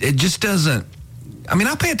 it just doesn't, I mean,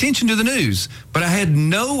 I pay attention to the news, but I had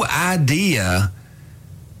no idea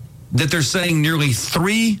that they're saying nearly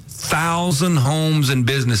 3,000 homes and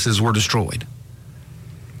businesses were destroyed.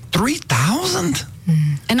 3,000?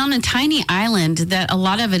 And on a tiny island that a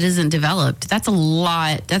lot of it isn't developed, that's a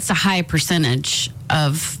lot. That's a high percentage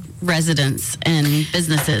of residents and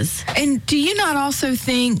businesses. And do you not also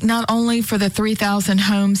think not only for the 3,000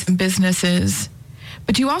 homes and businesses,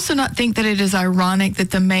 but do you also not think that it is ironic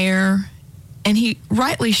that the mayor, and he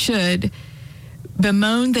rightly should,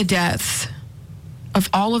 bemoan the deaths of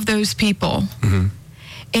all of those people? Mm-hmm.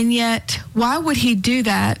 And yet, why would he do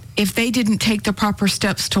that if they didn't take the proper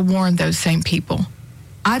steps to warn those same people?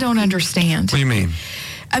 I don't understand. What do you mean?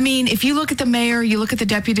 I mean, if you look at the mayor, you look at the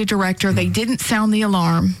deputy director, mm-hmm. they didn't sound the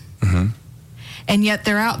alarm. Mm-hmm. And yet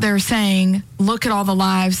they're out there saying, look at all the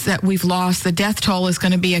lives that we've lost. The death toll is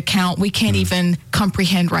going to be a count we can't even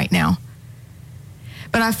comprehend right now.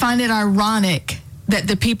 But I find it ironic that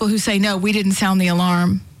the people who say, no, we didn't sound the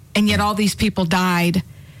alarm, and yet all these people died.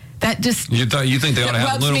 That just... You think they ought to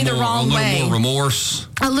have a little more remorse?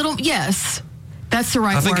 A little, yes. That's the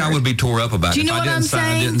right word. I think I would be tore up about it if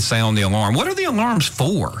I didn't sound the alarm. What are the alarms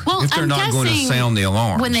for if they're not going to sound the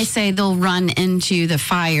alarm? When they say they'll run into the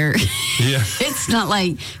fire, yeah. It's not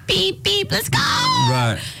like, beep, beep, let's go.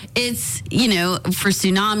 Right. It's, for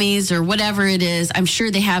tsunamis or whatever it is, I'm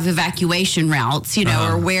sure they have evacuation routes,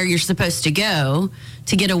 or where you're supposed to go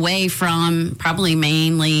to get away from probably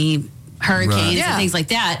mainly hurricanes and things like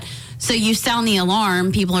that. So you sound the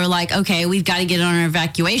alarm, people are like, okay, we've got to get on an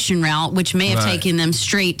evacuation route, which may have taken them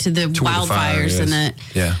straight to the wildfires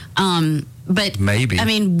but maybe. I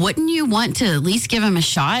mean, wouldn't you want to at least give them a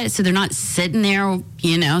shot so they're not sitting there, doom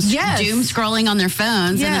scrolling on their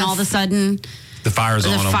phones and then all of a sudden The fire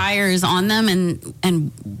is on them,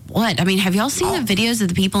 and what? I mean, have y'all seen the videos of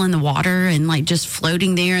the people in the water and like just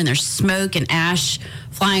floating there, and there's smoke and ash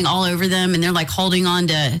flying all over them, and they're like holding on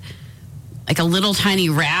to like a little tiny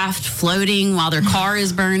raft floating while their car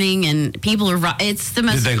is burning, and people are. It's the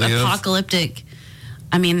most apocalyptic.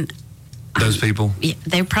 I mean, those people. Yeah,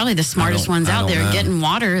 they're probably the smartest ones out there getting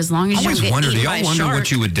water. As long as you don't get eaten by a shark. Do y'all wonder what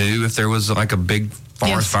you would do if there was like a big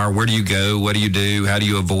forest fire? Where do you go? What do you do? How do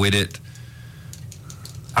you avoid it?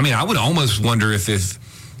 I mean, I would almost wonder if you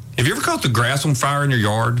ever caught the grass on fire in your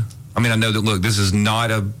yard? I mean, I know that, look, this is not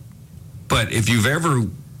but if you've ever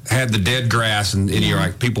had the dead grass and you're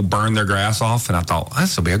like, people burn their grass off, and I thought,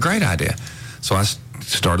 this will be a great idea. So I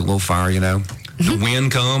started a little fire, The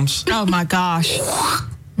wind comes. Oh, my gosh.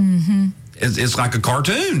 Mm-hmm. It's like a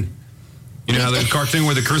cartoon. You know how there's a cartoon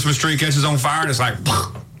where the Christmas tree catches on fire and it's like,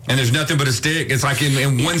 and there's nothing but a stick. It's like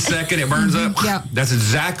in 1 second it burns up. Yep. That's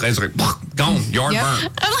exactly, it's like, gone, yard burnt.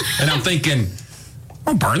 And I'm thinking,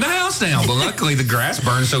 I'll burn the house down. But luckily the grass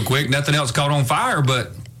burned so quick, nothing else caught on fire.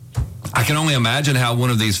 But I can only imagine how one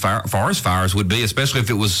of these forest fires would be, especially if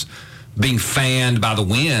it was being fanned by the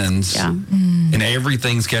winds and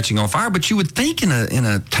everything's catching on fire. But you would think in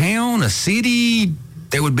a town, a city,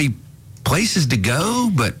 there would be places to go,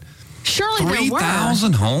 but surely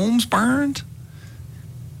 3,000 homes burned.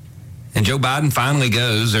 And Joe Biden finally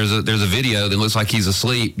goes. There's a video that looks like he's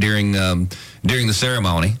asleep during the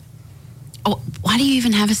ceremony. Oh, why do you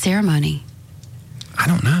even have a ceremony? I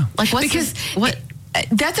don't know.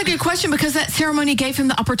 That's a good question, because that ceremony gave him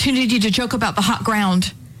the opportunity to joke about the hot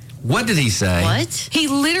ground. What did he say? What? He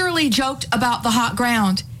literally joked about the hot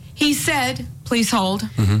ground. He said, please hold.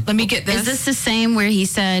 Mm-hmm. Let me get this. Is this the same where he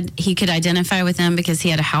said he could identify with them because he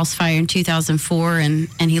had a house fire in 2004 and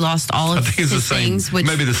he lost all of his things? Which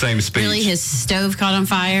maybe the same speech. Really, his stove caught on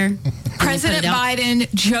fire. President Biden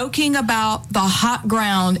joking about the hot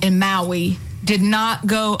ground in Maui did not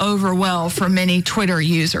go over well for many Twitter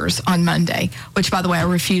users on Monday, which, by the way, I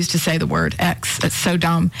refuse to say the word X. It's so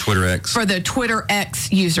dumb. Twitter X. For the Twitter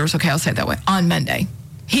X users, okay, I'll say it that way, on Monday.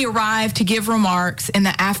 He arrived to give remarks in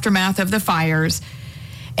the aftermath of the fires,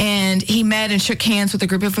 and he met and shook hands with a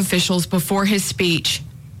group of officials before his speech.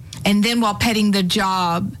 And then while petting the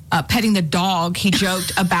dog, he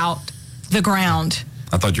joked about the ground.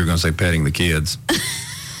 I thought you were going to say petting the kids.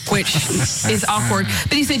 Which is awkward.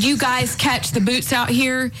 But he said, you guys catch the boots out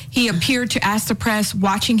here? He appeared to ask the press.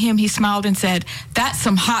 Watching him, he smiled and said, that's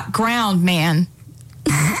some hot ground, man.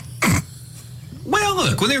 Well,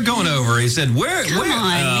 look, when they were going over, he said, where are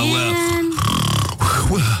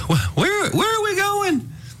we going?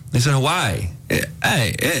 They said, Hawaii.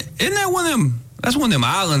 Hey, isn't that one of them? That's one of them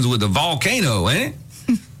islands with a volcano, ain't it?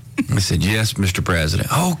 I said, yes, Mr. President.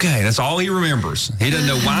 Okay, that's all he remembers. He doesn't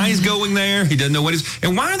know why he's going there. He doesn't know what he's...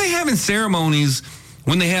 And why are they having ceremonies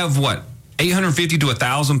when they have, 850 to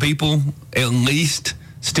 1,000 people at least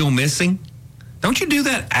still missing? Don't you do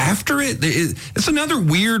that after it? It's another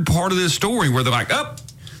weird part of this story where they're like,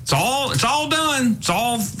 it's all done. It's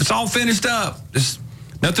all finished up. There's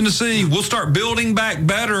nothing to see. We'll start building back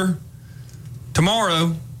better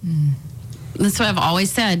tomorrow. That's what I've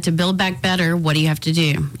always said. To build back better, what do you have to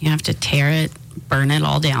do? You have to tear it, burn it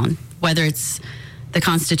all down. Whether it's the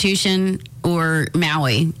Constitution or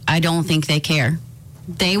Maui, I don't think they care.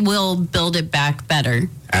 They will build it back better.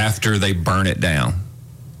 After they burn it down.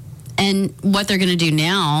 And what they're going to do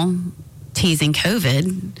now, teasing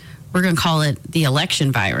COVID, we're going to call it the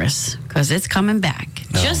election virus because it's coming back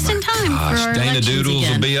just in time for our Dana Doodles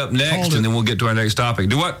again. will be up next, and then we'll get to our next topic.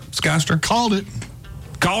 Do what, Skyster? Called it.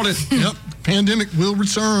 Yep. Pandemic will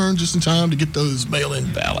return just in time to get those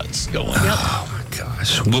mail-in ballots going. Yep. Oh, my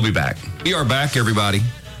gosh. We'll be back. We are back, everybody.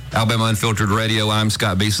 Alabama Unfiltered Radio. I'm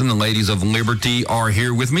Scott Beeson. The ladies of Liberty are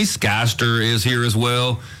here with me. Skyster is here as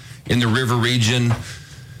well in the river region.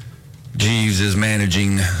 Jeeves is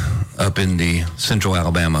managing up in the central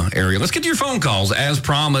Alabama area. Let's get to your phone calls. As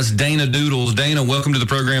promised, Dana Doodles. Dana, welcome to the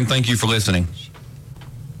program. Thank you for listening.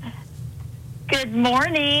 Good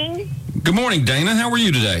morning. Good morning, Dana. How are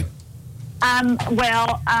you today? I'm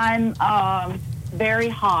very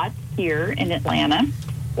hot here in Atlanta,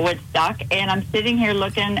 Woodstock, and I'm sitting here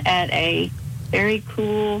looking at a very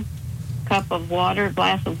cool glass of water,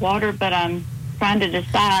 but I'm trying to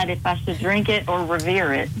decide if I should drink it or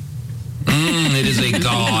revere it. It is a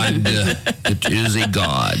god. It is a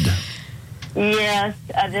god. Yes,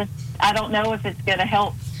 I don't know if it's going to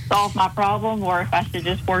help solve my problem or if I should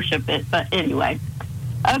just worship it. But anyway,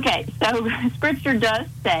 okay. So Scripture does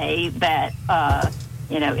say that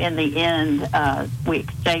in the end we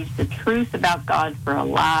exchange the truth about God for a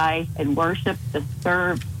lie and worship the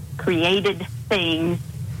served created things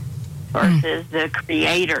versus the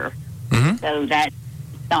Creator. Mm-hmm. So that's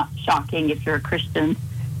not shocking if you're a Christian.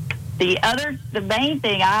 The main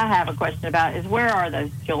thing I have a question about is, where are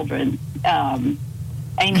those children?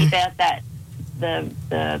 Amy Beth, that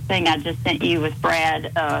the thing I just sent you with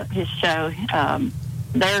Brad, his show,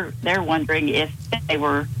 they're wondering if they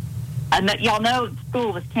were. Y'all know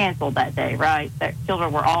school was canceled that day, right? That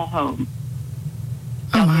children were all home.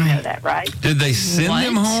 Y'all do know that, right? Did they send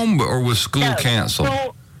them home, or was school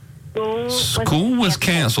canceled? School was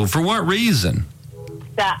canceled. For what reason?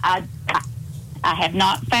 I have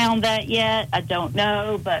not found that yet. I don't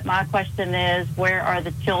know, but my question is, where are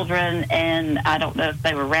the children? And I don't know if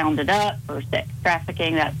they were rounded up for sex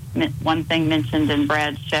trafficking. That's one thing mentioned in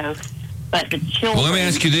Brad's show. But the children... Well, let me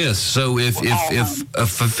ask you this. So if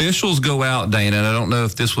officials go out, Dana, and I don't know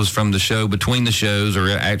if this was from the show, between the shows, or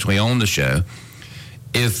actually on the show,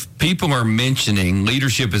 if people are mentioning,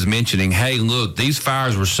 leadership is mentioning, hey, look, these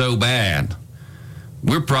fires were so bad,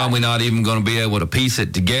 we're probably not even going to be able to piece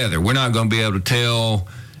it together. We're not going to be able to tell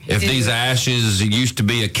if these ashes used to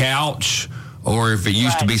be a couch or if it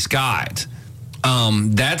used to be skied.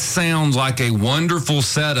 That sounds like a wonderful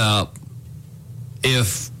setup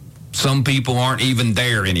if some people aren't even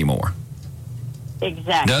there anymore.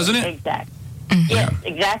 Exactly. Doesn't it? Exactly. Yes,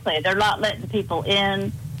 exactly. They're not letting people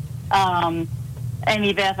in.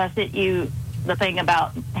 Amy Beth, I sent you the thing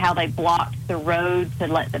about how they blocked the road to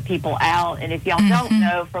let the people out. And if y'all don't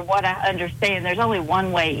know, from what I understand, there's only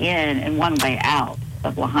one way in and one way out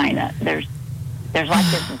of Lahaina. There's like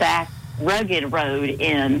this back rugged road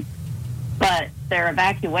in, but their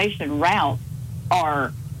evacuation routes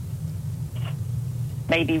are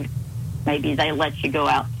maybe they let you go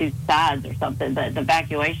out two sides or something, but the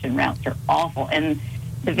evacuation routes are awful. And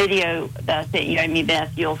the video that I sent you, Amy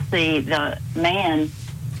Beth, you'll see the man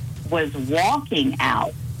was walking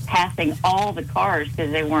out, passing all the cars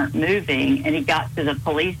because they weren't moving, and he got to the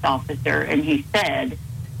police officer and he said,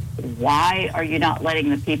 why are you not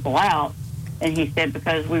letting the people out? And he said,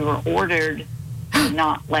 because we were ordered to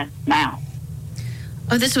not let them out.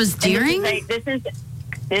 Oh, this was during?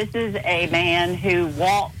 This is a man who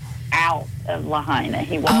walked out of Lahaina.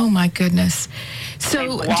 He walked. Oh my goodness!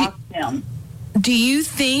 So him. Do you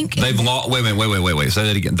think they've lost? Wait. Say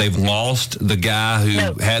that again. They've lost the guy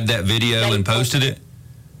who had that video and posted it.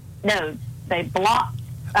 No, they blocked.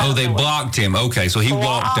 They blocked him. Okay, so he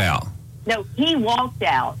walked out. No, he walked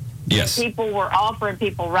out. Yes. People were offering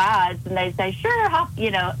people rides, and they say, "Sure,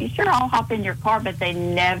 I'll hop in your car," but they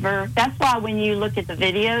never. That's why when you look at the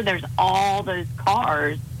video, there's all those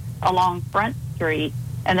cars along Front Street,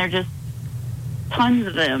 and they're just tons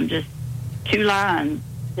of them, just two lines,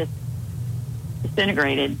 just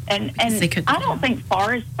disintegrated. And I don't think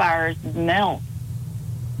forest fires melt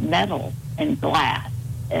metal and glass,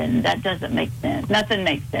 and that doesn't make sense. Nothing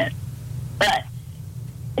makes sense. But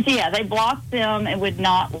yeah, they blocked them and would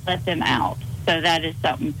not let them out. So that is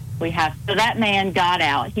something we have. So that man got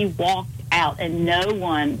out. He walked out, and no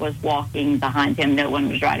one was walking behind him. No one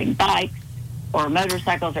was riding bikes or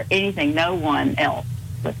motorcycles or anything. No one else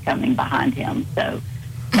was coming behind him. So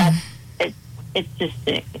it's just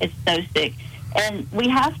sick. It's so sick. And we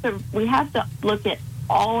have to look at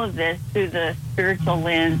all of this through the spiritual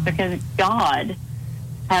lens, because God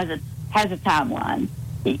has a timeline.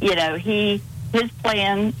 His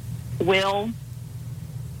plan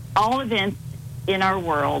all events in our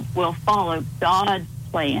world will follow God's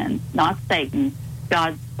plan, not Satan,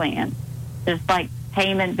 God's plan. Just like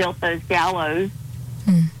Haman built those gallows,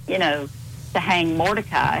 to hang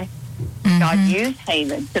Mordecai. God used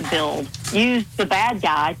Haman used the bad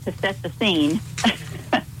guy to set the scene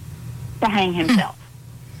to hang himself.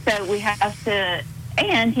 So we have to,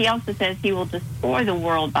 and he also says he will destroy the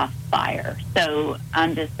world by fire. So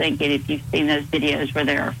I'm just thinking, if you've seen those videos where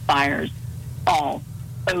there are fires all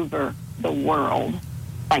over the world,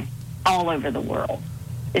 like all over the world.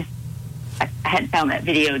 I hadn't found that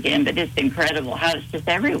video again, but it's incredible how it's just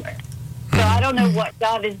everywhere. So I don't know what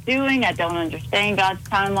God is doing. I don't understand God's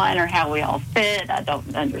timeline or how we all fit. I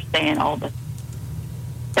don't understand all the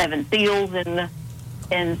 7 seals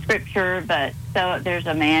in Scripture. But so there's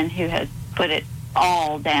a man who has put it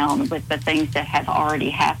all down with the things that have already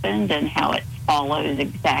happened and how it follows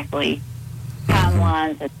exactly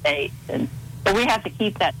timelines and dates. And so we have to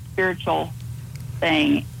keep that spiritual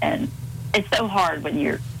thing. And it's so hard when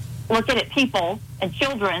you're looking at people and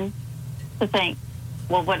children to think,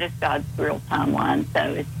 well, what is God's real timeline?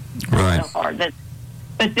 So it's so hard.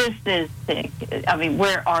 But this is sick. I mean,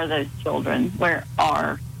 where are those children? Where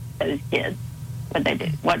are those kids?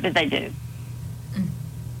 What did they do?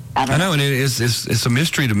 I know, and it's a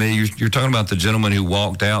mystery to me. You're talking about the gentleman who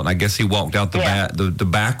walked out, and I guess he walked out the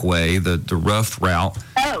back way, the rough route.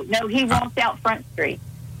 Oh, no, he walked out Front Street.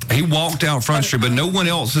 He walked out Front Street, but no one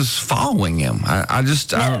else is following him.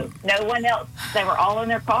 No one else. They were all in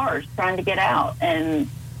their cars trying to get out, and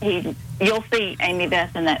you'll see Amy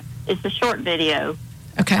Beth in that. It's a short video.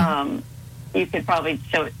 Okay. You could probably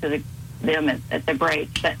show it to them at the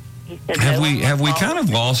break, but he said, have we kind of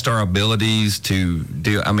lost our abilities to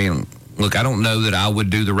do? I mean, look, I don't know that I would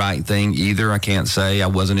do the right thing either. I can't say I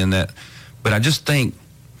wasn't in that, but I just think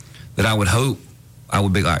that I would hope I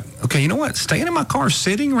would be like, okay, you know what? Staying in my car,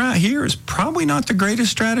 sitting right here is probably not the greatest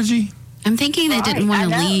strategy. I'm thinking they didn't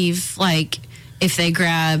want to leave, like, if they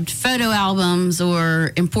grabbed photo albums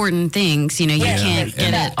or important things, you can't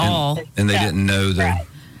get it all. And they didn't know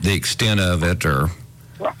the extent of it, or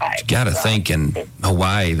you got to think in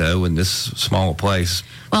Hawaii, though, in this small place.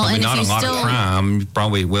 Well, probably and not if a lot of crime.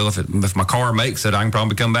 Probably, well, if my car makes it, I can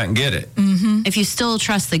probably come back and get it. Mm-hmm. If you still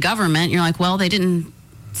trust the government, you're like, well, they didn't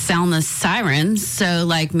sound the sirens, so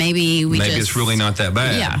like maybe it's really not that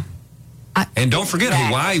bad. Yeah. And don't forget,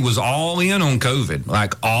 Hawaii was all in on COVID,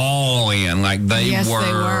 like all in, like they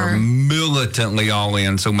were militantly all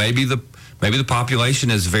in. So maybe the population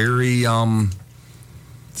is very maybe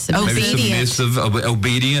submissive,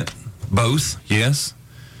 obedient, both. Yes.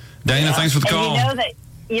 Dana, thanks for the call. And that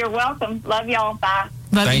you're welcome. Love y'all. Bye.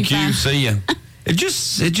 Thank you. See ya. It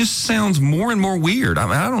just sounds more and more weird. I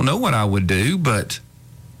mean, I don't know what I would do, but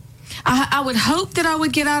I would hope that I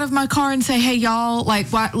would get out of my car and say, hey, y'all,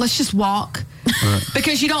 let's just walk. Right.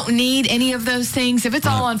 Because you don't need any of those things. If it's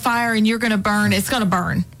all on fire and you're going to burn, it's going to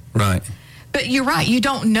burn. Right. But you're right. You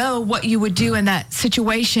don't know what you would do in that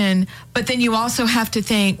situation. But then you also have to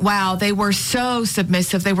think, wow, they were so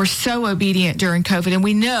submissive. They were so obedient during COVID. And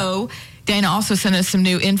we know Dana also sent us some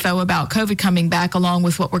new info about COVID coming back, along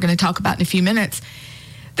with what we're going to talk about in a few minutes.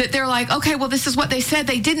 That they're like, okay, well, this is what they said.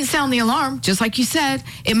 They didn't sound the alarm, just like you said.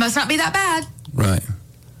 It must not be that bad. Right.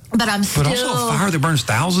 But also a fire that burns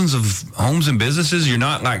thousands of homes and businesses. You're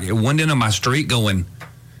not like at one end of my street going,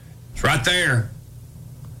 it's right there.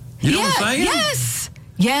 You know what I'm saying?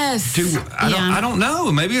 Yes. I don't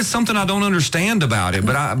know. Maybe it's something I don't understand about it,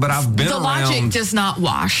 but I've been around. The logic does not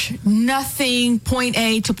wash. Nothing point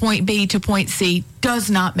A to point B to point C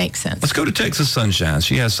does not make sense. Let's go to Texas Sunshine.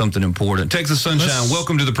 She has something important. Texas Sunshine,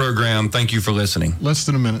 welcome to the program. Thank you for listening. Less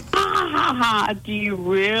than a minute. Do you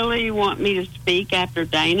really want me to speak after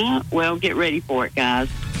Dana? Well, get ready for it, guys.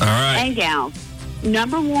 All right. And gals.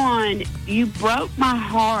 Number one, you broke my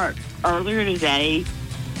heart earlier today,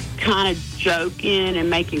 kind of joking and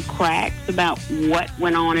making cracks about what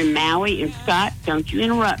went on in Maui. And Scott, don't you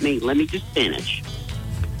interrupt me. Let me just finish.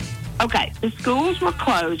 Okay, the schools were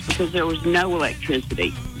closed because there was no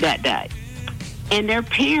electricity that day. And their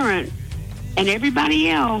parents and everybody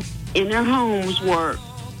else in their homes worked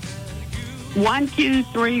 1, 2,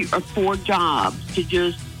 3, or 4 jobs to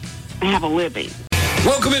just have a living.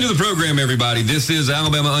 Welcome into the program, everybody. This is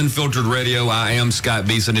Alabama Unfiltered Radio. I am Scott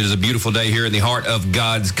Beeson. It is a beautiful day here in the heart of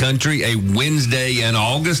God's country. A Wednesday in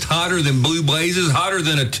August, hotter than blue blazes, hotter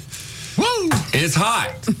than woo! It's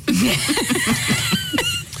hot.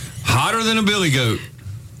 Hotter than a billy goat.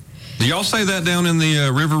 Do y'all say that down in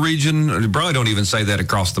the river region? You probably don't even say that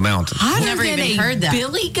across the mountain. I've never even heard that.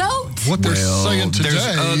 Billy goat? What they're saying today.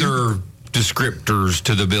 There's other descriptors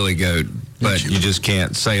to the billy goat, but you just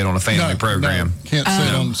can't say it on a family program. No, can't say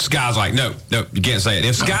it on. Sky's like, no, you can't say it.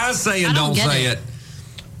 If Sky's saying don't say it,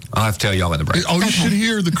 I'll have to tell y'all in the break. Oh, you should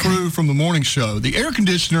hear the crew from the morning show. The air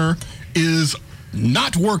conditioner is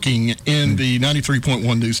not working in the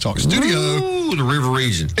 93.1 News Talk studio. Ooh, the river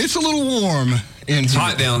region. It's a little warm in It's here.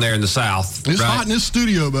 hot down there in the south. It's hot in this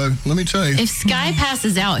studio, bud. Let me tell you. If Sky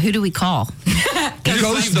passes out, who do we call?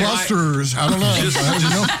 Ghostbusters. I don't know.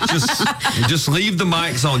 Just leave the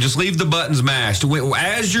mics on. Just leave the buttons mashed.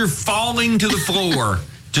 As you're falling to the floor,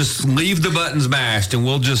 just leave the buttons mashed, and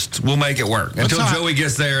we'll make it work until Joey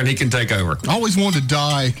gets there and he can take over. I always wanted to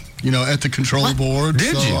die, at the control board.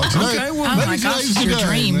 Did you? Okay, well, oh my gosh, it's your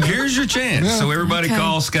dream. Man. Here's your chance. Yeah. So everybody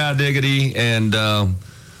call Sky Diggity and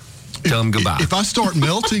tell him goodbye. If I start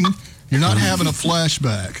melting, you're not having a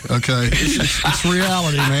flashback, okay? It's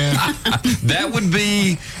reality, man. That would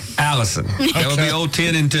be Allison. That would be old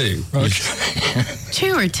 10 and 2. Okay.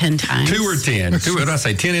 2 or 10 times. 2 or 10. What did I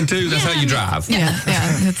say? 10 and 2? That's how you drive. Yeah.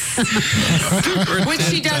 Which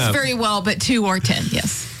she does very well, but 2 or 10,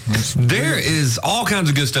 yes. There is all kinds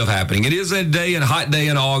of good stuff happening. It is a hot day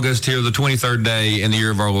in August here, the 23rd day in the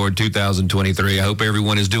year of our Lord, 2023. I hope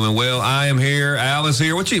everyone is doing well. I am here. Al is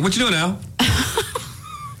here. What you doing, Al?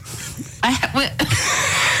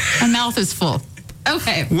 My mouth is full.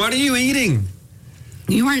 Okay. What are you eating?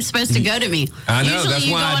 You weren't supposed to go to me. I know. Usually that's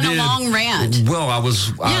you why go I on did. a long rant. Well,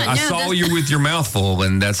 I saw you with your mouth full,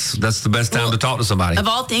 and that's the best time to talk to somebody. Of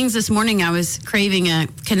all things, this morning I was craving a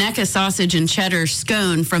Conecuh sausage and cheddar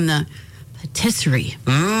scone from the patisserie.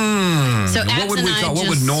 So what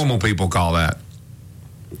would normal people call that?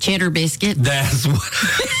 Cheddar biscuit. That's what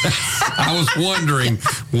I was wondering.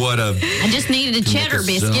 I just needed a cheddar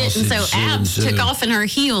biscuit, and so Abs took off in her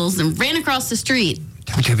heels and ran across the street.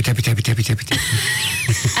 Tappy. I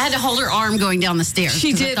had to hold her arm going down the stairs.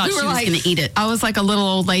 She did. I thought she was going to eat it. I was like a little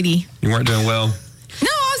old lady. You weren't doing well? No,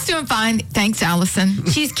 I was doing fine. Thanks, Allison.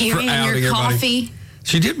 She's carrying your coffee.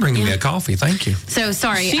 She did bring me a coffee. Thank you. So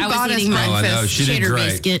sorry, She I bought was us eating my breakfast. I know. She did cheddar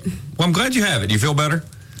great. biscuit. Well, I'm glad you have it. Do you feel better?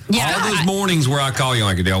 Yeah. All those mornings where I call you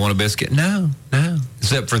like, do I want a biscuit? No.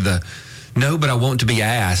 Except for no, but I want to be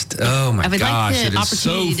asked. Oh, my I would gosh. like the It is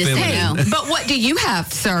so opportunity to say feminine. no. But what do you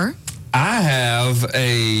have, sir? I have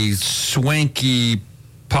a swanky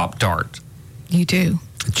Pop-Tart. You do.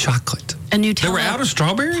 Chocolate. A Nutella. They were out of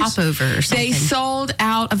strawberries? Popover or something. They sold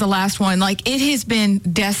out of the last one. Like, it has been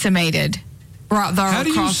decimated right there How do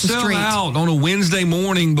you across the sell street. out on a Wednesday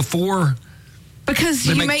morning before Because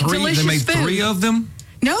you make delicious They made food. 3 of them?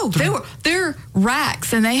 No, they're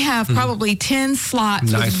racks, and they have probably 10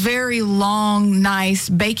 slots Nice. with very long, nice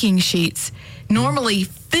baking sheets. Normally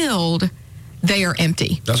filled, they are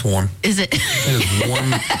empty. That's warm. Is it? It is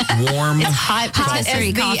warm. Hot Hot patisserie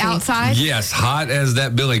as the coffee. outside. Yes, hot as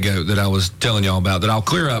that billy goat that I was telling y'all about, that I'll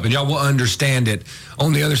clear up, and y'all will understand it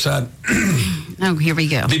on the other side. Oh, here we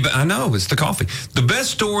go. I know, it's the coffee. The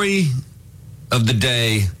best story of the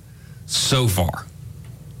day so far.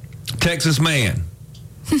 Texas man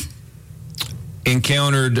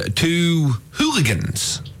encountered 2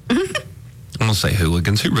 hooligans. I'm going to say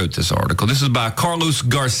hooligans. Who wrote this article? This is by Carlos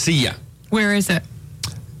Garcia. Where is it?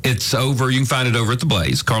 It's over. You can find it over at the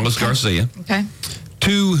Blaze. Carlos Garcia. Okay.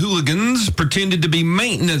 2 hooligans pretended to be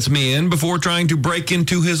maintenance men before trying to break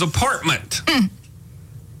into his apartment.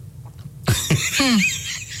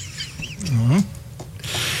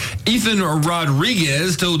 Ethan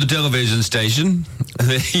Rodriguez told the television station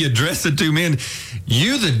that he addressed the 2 men,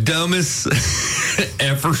 "You the dumbest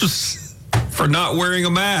effers for not wearing a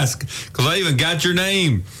mask, because I even got your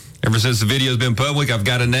name. Ever since the video's been public, I've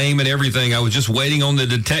got a name and everything. I was just waiting on the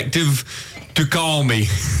detective to call me."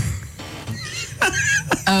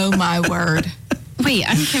 Oh, my word. Wait,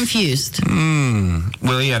 I'm confused.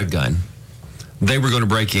 Well, he had a gun. They were going to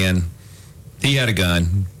break in. He had a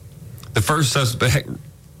gun. The first suspect...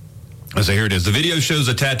 So here it is. The video shows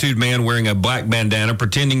a tattooed man wearing a black bandana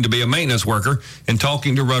pretending to be a maintenance worker and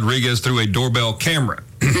talking to Rodriguez through a doorbell camera.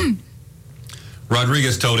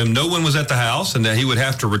 Rodriguez told him no one was at the house and that he would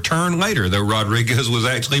have to return later, though Rodriguez was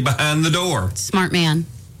actually behind the door. Smart man.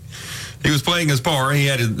 He was playing his part. He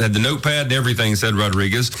had the notepad and everything, said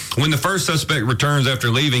Rodriguez. When the first suspect returns after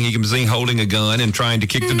leaving, he can be seen holding a gun and trying to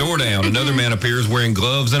kick the door down. Another man appears wearing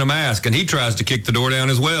gloves and a mask, and he tries to kick the door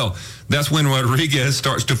down as well. That's when Rodriguez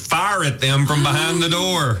starts to fire at them from behind the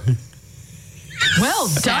door. Well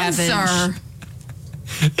done, sir.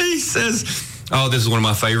 He says, oh, this is one of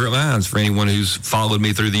my favorite lines for anyone who's followed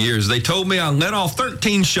me through the years. They told me I let off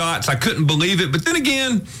 13 shots. I couldn't believe it. But then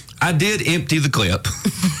again, I did empty the clip.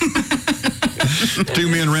 2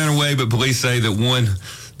 men ran away, but police say that one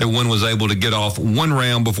was able to get off 1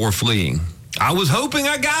 round before fleeing. I was hoping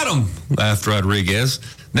I got him, laughed Rodriguez.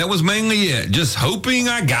 That was mainly it. Just hoping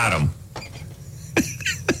I got him.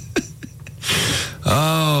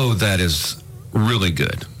 Oh, that is really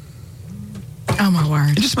good. Oh, my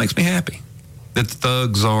word. It just makes me happy that the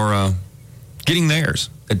thugs are getting theirs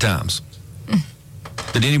at times.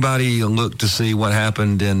 Did anybody look to see what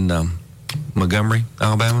happened in Montgomery,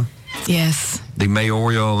 Alabama? Yes. The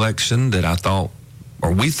mayoral election that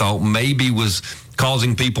we thought maybe was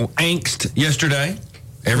causing people angst yesterday.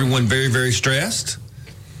 Everyone very, very stressed.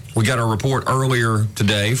 We got a report earlier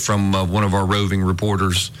today from one of our roving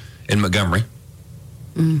reporters in Montgomery.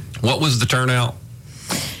 What was the turnout?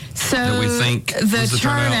 So that we think the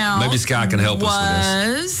turnout maybe Sky can help us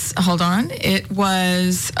with this. Hold on. It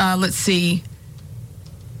was, let's see,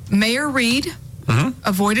 Mayor Reed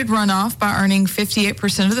avoided runoff by earning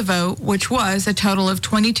 58% of the vote, which was a total of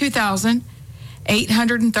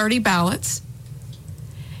 22,830 ballots.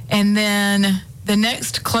 And then the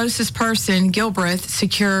next closest person, Gilbreth,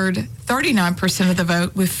 secured 39% of the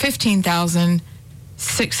vote with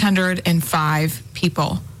 15,605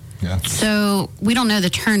 people. Yeah. So we don't know the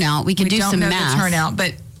turnout. We can do some math. We don't know the turnout,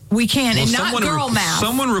 but we can, and not girl math.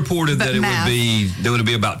 Someone reported that it would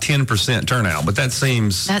be about 10% turnout, but that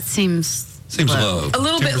seems Seems low. A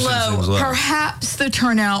little bit low. Perhaps the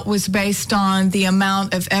turnout was based on the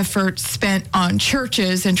amount of effort spent on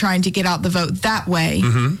churches and trying to get out the vote that way.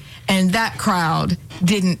 Mm-hmm. And that crowd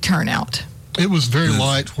didn't turn out. It was very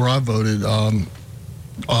light where I voted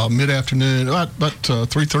mid-afternoon, about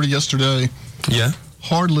 3:30 yesterday. Yeah.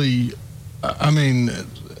 Hardly, I mean,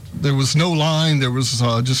 there was no line. There was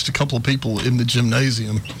just a couple of people in the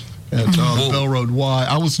gymnasium at Bell Road Y.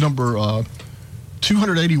 I was number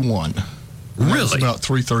 281. Really? It was about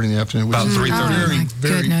 3:30 in the afternoon. About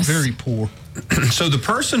 3:30. Very poor. So the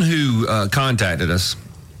person who contacted us,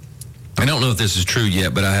 I don't know if this is true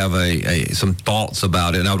yet, but I have some thoughts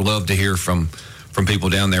about it, and I would love to hear from people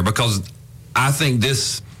down there, because I think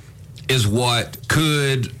this is what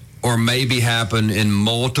could or maybe happen in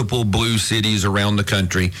multiple blue cities around the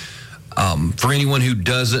country. For anyone who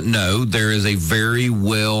doesn't know, there is a very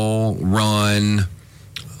well-run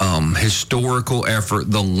historical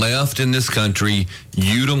effort. The left in this country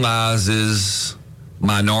utilizes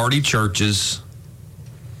minority churches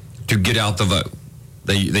to get out the vote.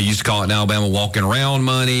 They used to call it in Alabama walking around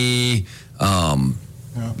money.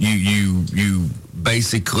 You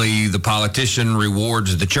basically, the politician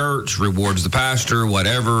rewards the church, rewards the pastor,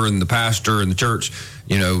 whatever, and the pastor and the church,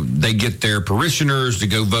 they get their parishioners to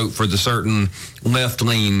go vote for the certain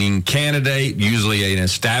left-leaning candidate, usually an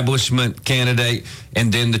establishment candidate,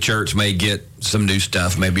 and then the church may get some new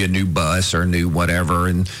stuff, maybe a new bus or a new whatever,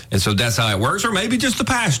 and so that's how it works, or maybe just the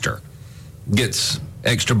pastor gets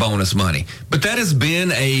extra bonus money. But that has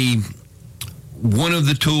been one of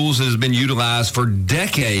the tools that has been utilized for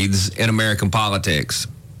decades in American politics.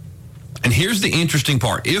 And here's the interesting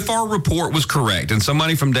part. If our report was correct, and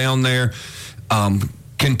somebody from down there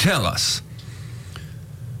can tell us,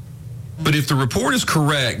 but if the report is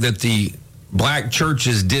correct that the black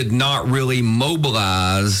churches did not really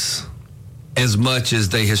mobilize as much as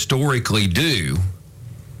they historically do,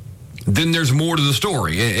 then there's more to the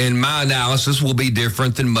story. And my analysis will be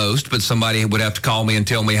different than most, but somebody would have to call me and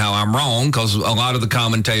tell me how I'm wrong, because a lot of the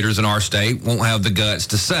commentators in our state won't have the guts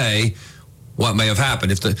to say what may have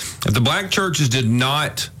happened. If the black churches did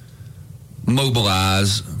not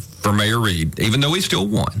mobilize for Mayor Reed, even though he still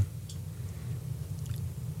won,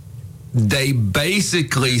 they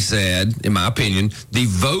basically said, in my opinion, the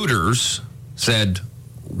voters said,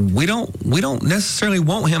 we don't necessarily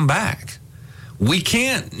want him back. We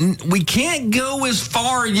can't go as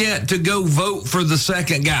far yet to go vote for the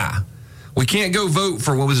second guy. We can't go vote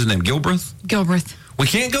for, what was his name, Gilbreth? Gilbreth. We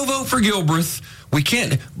can't go vote for Gilbreth. We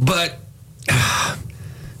can't, but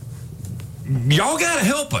y'all got to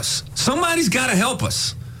help us. Somebody's got to help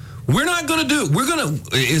us. We're not going to do it.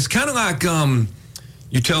 It's kind of like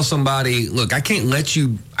you tell somebody, look, I can't let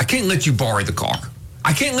you borrow the car.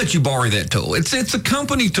 I can't let you borrow that tool. It's a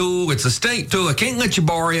company tool. It's a state tool. I can't let you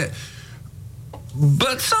borrow it.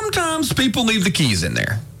 But sometimes people leave the keys in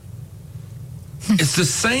there. It's the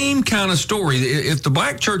same kind of story. If the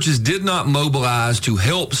black churches did not mobilize to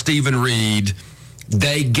help Stephen Reed,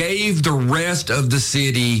 they gave the rest of the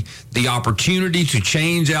city the opportunity to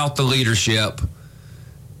change out the leadership.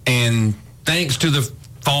 And thanks to the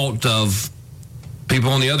fault of people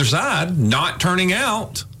on the other side not turning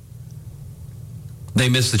out, they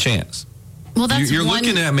missed the chance. Well, that's you're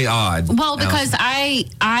looking at me odd. Well, because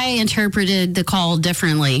I interpreted the call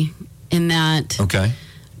differently in that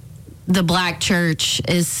the black church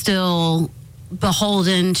is still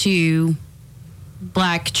beholden to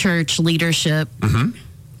black church leadership. Mm-hmm.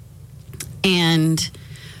 And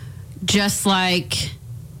just like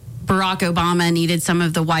Barack Obama needed some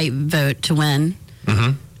of the white vote to win,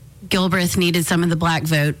 mm-hmm. Gilbreth needed some of the black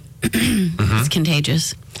vote. Mm-hmm. It's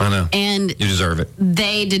contagious. I know. And you deserve it.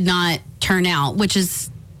 They did not turn out, which is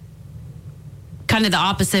kind of the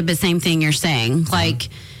opposite, but same thing you're saying. Mm-hmm. Like,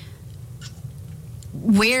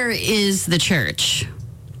 where is the church?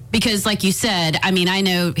 Because like you said, I mean, I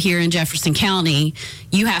know here in Jefferson County,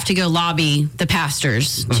 you have to go lobby the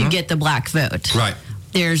pastors mm-hmm. to get the black vote. Right.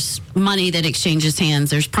 There's money that exchanges hands.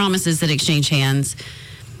 There's promises that exchange hands.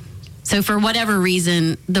 So for whatever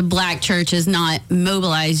reason, the black church is not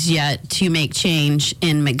mobilized yet to make change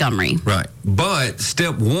in Montgomery. Right. But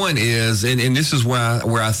step one is, and this is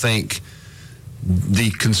where I think the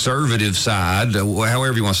conservative side,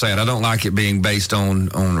 however you want to say it, I don't like it being based on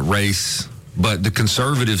race, but the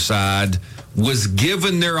conservative side was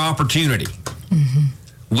given their opportunity,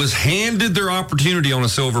 mm-hmm. was handed their opportunity on a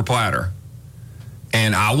silver platter.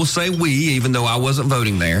 And I will say we, even though I wasn't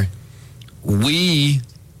voting there, we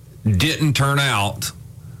didn't turn out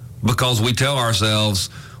because we tell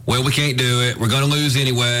ourselves, well, we can't do it. We're going to lose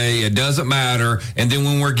anyway. It doesn't matter. And then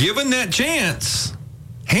when we're given that chance,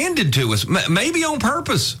 handed to us, maybe on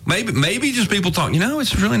purpose. Maybe just people thought,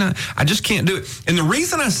 it's really not. I just can't do it. And the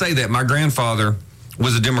reason I say that, my grandfather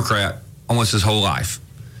was a Democrat almost his whole life.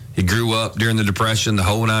 He grew up during the Depression, the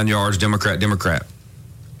whole 9 yards, Democrat.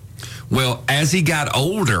 Well, as he got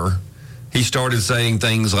older, he started saying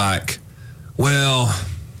things like, well,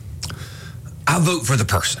 I vote for the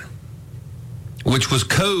person, which was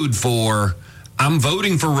code for I'm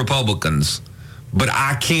voting for Republicans, but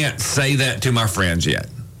I can't say that to my friends yet.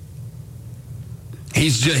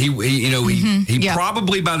 He's just, he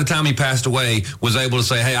probably by the time he passed away was able to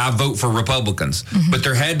say, hey, I vote for Republicans. But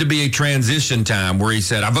there had to be a transition time where he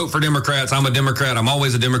said, I vote for Democrats. I'm a Democrat. I'm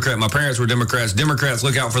always a Democrat. My parents were Democrats. Democrats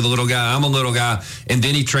look out for the little guy. I'm a little guy. And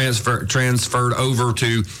then he transferred over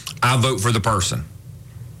to I vote for the person.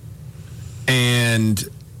 And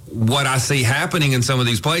what I see happening in some of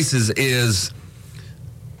these places is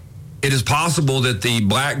it is possible that the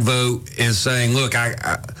black vote is saying, look,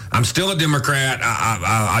 I'm still a Democrat.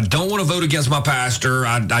 I don't want to vote against my pastor.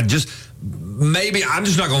 I'm just not going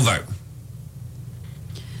to vote.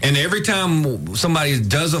 And every time somebody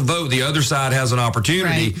doesn't vote, the other side has an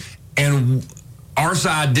opportunity. Right. And our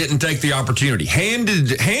side didn't take the opportunity,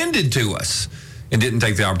 handed to us, and didn't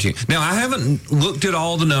take the opportunity. Now, I haven't looked at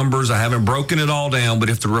all the numbers. I haven't broken it all down. But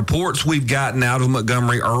if the reports we've gotten out of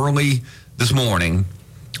Montgomery early this morning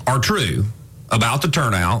are true about the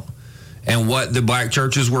turnout and what the black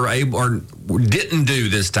churches were able or didn't do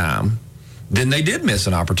this time, then they did miss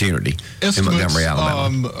an opportunity in Montgomery,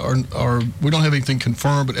 Alabama. We don't have anything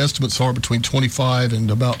confirmed, but estimates are between 25 and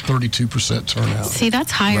about 32% turnout. See,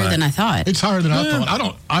 that's higher than I thought. It's higher than I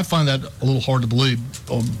thought. I find that a little hard to believe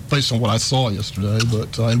based on what I saw yesterday,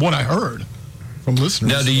 but and what I heard from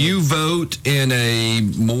listeners. Now, do you vote in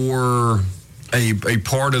a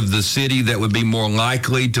part of the city that would be more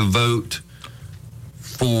likely to vote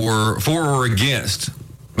for or against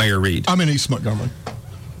Mayor Reed? I'm in East Montgomery.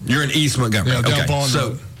 You're in East Montgomery. Yeah, down Vaughn so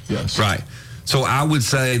Road. Yes. Right. So I would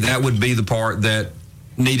say that would be the part that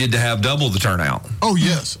needed to have double the turnout. Oh,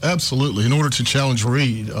 yes, absolutely. In order to challenge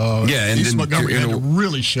Reed, and East Montgomery had to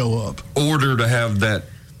really show up. Order to have that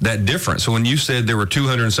difference. So when you said there were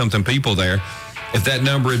 200 and something people there, if that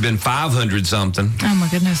number had been 500 something. Oh, my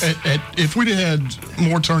goodness. If we'd had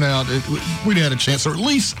more turnout, we'd had a chance, or at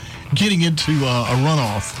least getting into a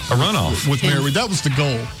runoff. A runoff. With Mayor Reed. That was the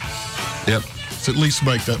goal. Yep. To at least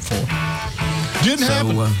make that full. Didn't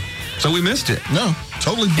happen. So we missed it. No,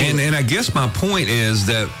 totally. And I guess my point is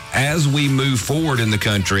that as we move forward in the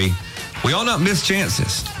country, we all not miss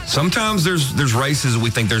chances. Sometimes there's races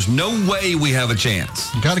we think there's no way we have a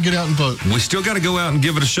chance. You got to get out and vote. We still got to go out and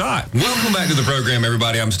give it a shot. Welcome back to the program,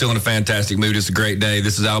 everybody. I'm still in a fantastic mood. It's a great day.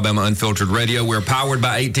 This is Alabama Unfiltered Radio. We're powered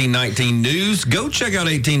by 1819 News. Go check out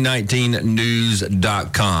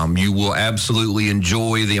 1819news.com. You will absolutely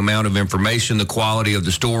enjoy the amount of information, the quality of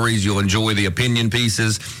the stories. You'll enjoy the opinion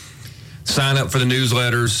pieces. Sign up for the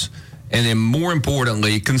newsletters. And then more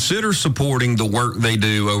importantly, consider supporting the work they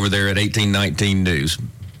do over there at 1819 News.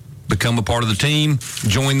 Become a part of the team,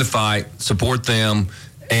 join the fight, support them,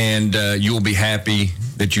 and you will be happy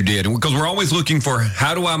that you did. And because we're always looking for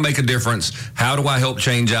how do I make a difference? How do I help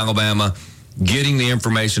change Alabama? Getting the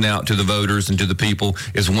information out to the voters and to the people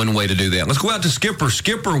is one way to do that. Let's go out to Skipper.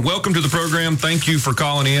 Skipper, welcome to the program. Thank you for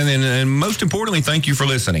calling in. And most importantly, thank you for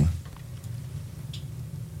listening.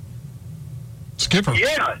 Skipper.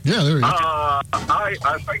 Yeah. Yeah, there you go. I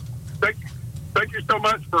thank you so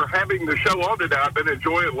much for having the show on today. I've been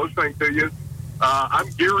enjoying listening to you. I'm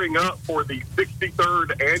gearing up for the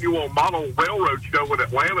 63rd annual Model Railroad Show in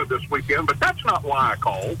Atlanta this weekend, but that's not why I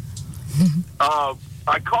called.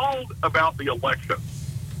 I called about the election.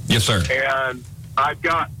 Yes, sir. And I've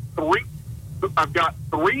got three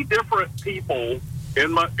different people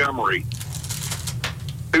in Montgomery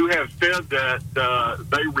who have said that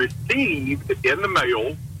they received in the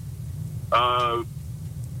mail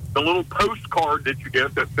the little postcard that you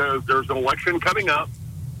get that says there's an election coming up,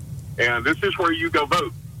 and this is where you go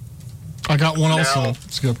vote. I got one also,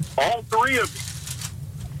 Skipper. All three of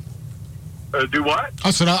you. Do what?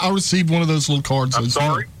 I said I received one of those little cards. I'm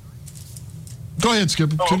sorry? Go ahead,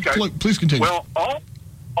 Skipper. Oh, okay. Please continue. Well,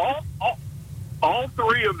 all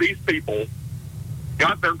three of these people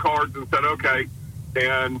got their cards and said, okay,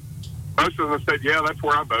 and most of them said, yeah, that's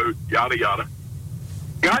where I vote, yada, yada.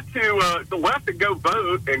 Got to left to go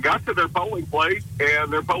vote and got to their polling place,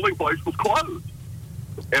 and their polling place was closed.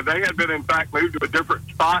 And they had been, in fact, moved to a different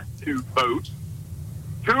spot to vote.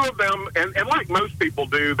 Two of them, and like most people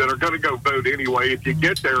do that are going to go vote anyway, if you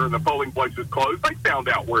get there and the polling place is closed, they found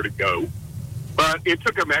out where to go. But it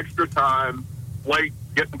took them extra time, late,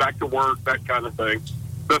 getting back to work, that kind of thing.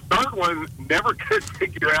 The third one never could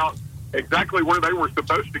figure out exactly where they were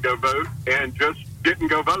supposed to go vote and just didn't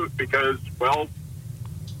go vote because, well,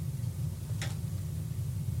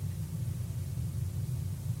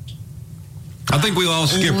 I think we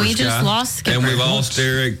lost Skipper. We just lost Skipper. And we lost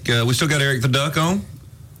Eric. We still got Eric the Duck on?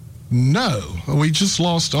 No, we just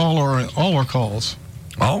lost all our calls.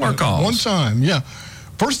 All our calls? One time, yeah.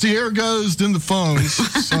 First the air goes, then the phones.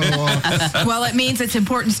 So, well, it means it's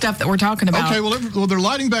important stuff that we're talking about. Okay, well, they're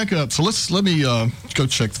lighting back up. So let me go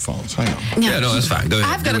check the phones. Hang on. Yeah, no, that's fine. Go ahead.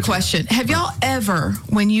 I've got a question. Have y'all ever,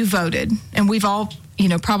 when you voted, and we've all,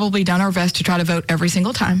 probably done our best to try to vote every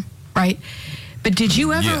single time, right? But did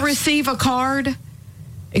you ever receive a card,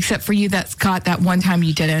 except for you, Scott, that one time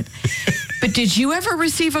you didn't. But did you ever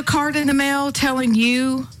receive a card in the mail telling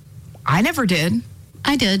you, I never did.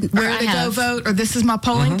 I did. Where to go vote, or this is my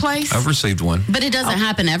polling place? I've received one. But it doesn't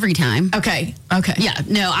happen every time. Okay. Yeah,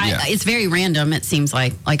 no, it's very random, it seems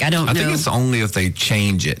like. Like, I don't know. I think it's only if they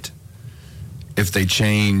change it. If they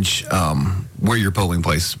change where your polling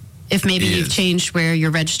place if maybe you've changed where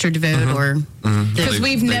you're registered to vote or... Because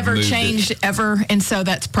we've never changed ever, and so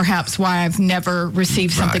that's perhaps why I've never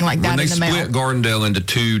received something like that in the mail. When they split Gardendale into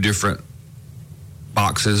two different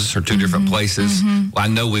boxes or two different places, I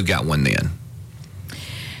know we've got one then.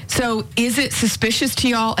 So is it suspicious to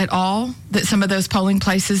y'all at all that some of those polling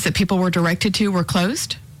places that people were directed to were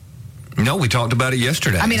closed? No, we talked about it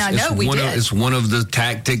yesterday. I mean, I know we did. It's one of the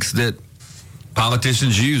tactics that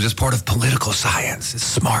politicians use. It's part of political science. It's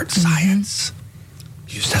smart science.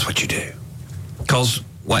 That's what you do. Because,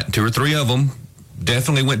 two or three of them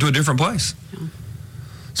definitely went to a different place.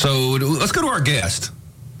 So let's go to our guest.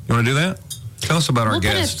 You want to do that? Tell us about our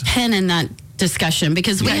guest. We'll put a pin in that discussion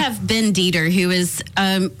because we have Ben Dieter, who is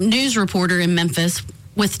a news reporter in Memphis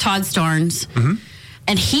with Todd Starnes.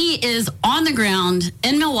 And he is on the ground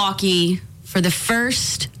in Milwaukee for the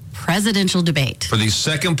first presidential debate. For the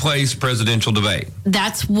second place presidential debate.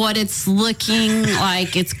 That's what it's looking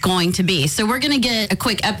like it's going to be. So we're going to get a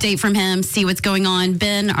quick update from him, see what's going on.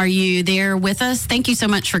 Ben, are you there with us? Thank you so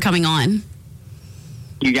much for coming on.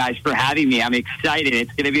 You guys for having me. I'm excited.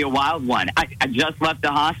 It's going to be a wild one. I just left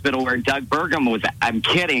the hospital where Doug Burgum was. I'm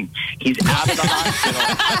kidding. He's out of the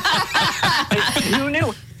hospital. Who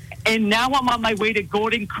knew? And now I'm on my way to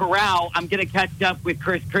Golden Corral. I'm going to catch up with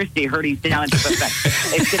Chris Christie. Heard he's down at the buffet.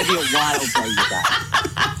 It's going to be a wild day, you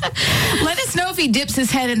guys. Let us know if he dips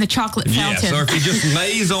his head in the chocolate fountain. Yes, or if he just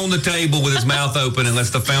lays on the table with his mouth open and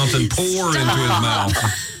lets the fountain pour into his mouth.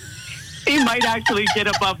 He might actually get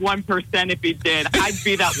above 1% if he did. I'd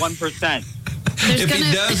be that 1%. If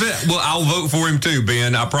he doesn't, well, I'll vote for him too,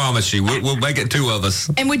 Ben. I promise you. We'll make it two of us.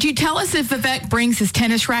 And would you tell us if Vivek brings his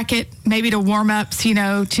tennis racket, maybe to warm-ups,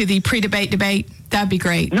 to the pre-debate debate? That'd be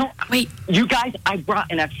great. No, wait. You guys, I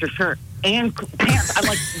brought an extra shirt and pants. I'm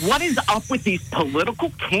like, what is up with these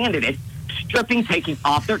political candidates taking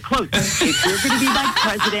off their clothes? If you're going to be my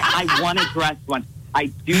president, I want to dress one. I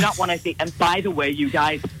do not want to see. And by the way, you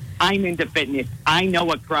guys, I'm into fitness. I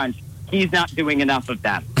know a crunch. He's not doing enough of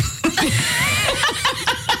them.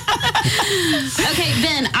 Okay,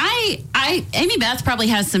 Ben, Amy Beth probably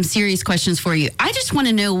has some serious questions for you. I just want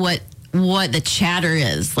to know what the chatter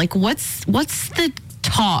is. Like, what's the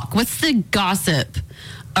talk? What's the gossip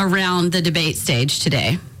around the debate stage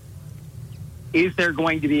today? Is there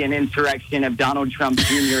going to be an insurrection of Donald Trump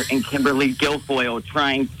Jr. and Kimberly Guilfoyle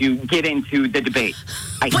trying to get into the debate?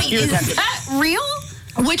 Wait, is that real?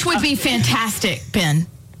 Which would be fantastic, Ben.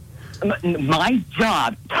 My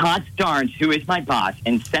job, Todd Starnes, who is my boss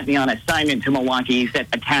and sent me on assignment to Milwaukee, he said,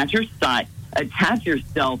 attach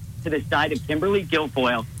yourself to the side of Kimberly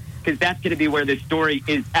Guilfoyle, because that's going to be where the story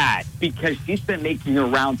is at, because she's been making her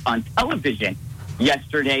rounds on television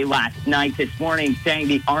yesterday, last night, this morning, saying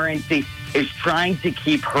the RNC is trying to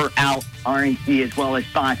keep her out, RNC as well as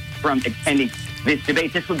Fox, from attending this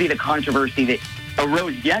debate. This would be the controversy that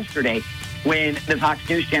arose yesterday when the Fox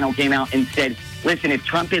News channel came out and said, listen, if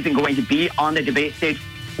Trump isn't going to be on the debate stage,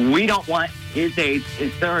 we don't want his aides,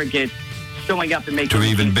 his surrogates, showing up and making... To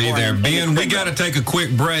even be there. Ben, we got to take a quick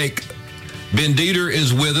break. Ben Dieter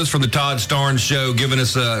is with us from the Todd Starnes Show, giving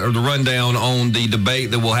us the rundown on the debate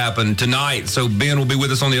that will happen tonight. So Ben will be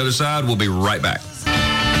with us on the other side. We'll be right back.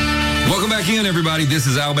 Welcome back in, everybody. This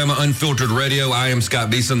is Alabama Unfiltered Radio. I am Scott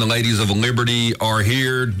Beeson. The ladies of Liberty are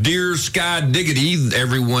here. Dear Sky Diggity,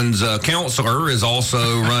 everyone's counselor, is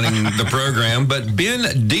also running the program. But Ben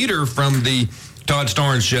Dieter from the Todd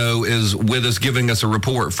Starnes Show is with us, giving us a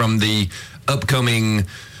report from the upcoming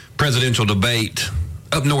presidential debate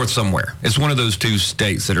up north somewhere. It's one of those two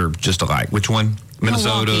states that are just alike. Which one?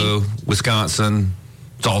 Minnesota, Milwaukee. Wisconsin.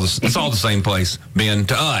 It's all the same place, Ben,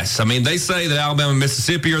 to us. I mean, they say that Alabama and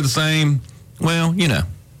Mississippi are the same. Well,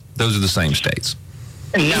 those are the same states.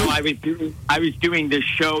 No, I was doing this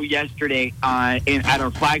show yesterday at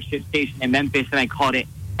our flagship station in Memphis, and I thought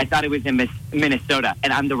it was in Minnesota,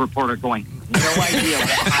 and I'm the reporter going, no idea what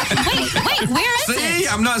happened. Wait, where is it? See,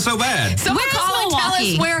 I'm not so bad. Someone call and tell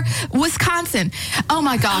us where Wisconsin. Oh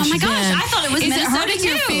my gosh, Ben. I thought it was Minnesota. Is it hurting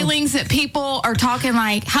your feelings that people are talking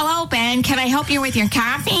like, hello, Ben, can I help you with your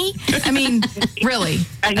coffee? I mean, really,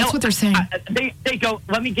 that's what they're saying. They go,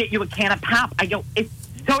 let me get you a can of pop. I go, it's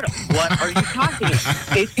soda. What are you talking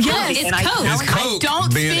about? It's Coke. It's Coke. It's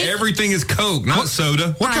Coke, Ben. Everything is Coke, not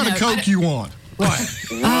soda. What kind of Coke you want? What?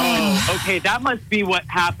 Whoa. Okay, that must be what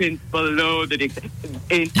happens below the...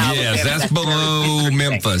 Yes, that's below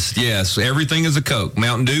Memphis. Yes, everything is a Coke.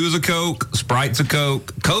 Mountain Dew is a Coke. Sprite's a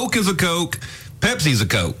Coke. Coke is a Coke. Pepsi's a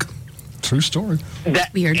Coke. True story.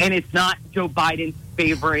 That's weird. And it's not Joe Biden's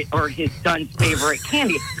favorite or his son's favorite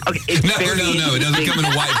candy. Okay, it's no. It doesn't come in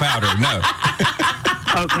a white powder. No.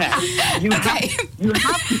 Okay. You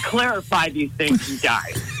have to clarify these things, you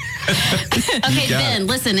guys. Okay, Ben,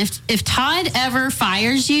 listen, if Todd ever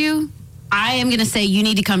fires you, I am going to say you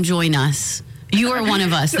need to come join us. You are one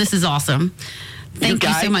of us. This is awesome. Thank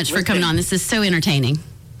you so much for coming on. This is so entertaining.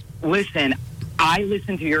 Listen, I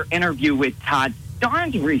listened to your interview with Todd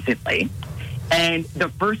Starnes recently, and the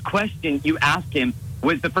first question you asked him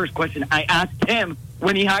was the first question I asked him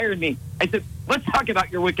when he hired me. I said, let's talk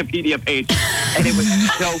about your Wikipedia page. And it was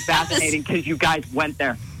so fascinating because you guys went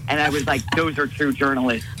there. And I was like, those are true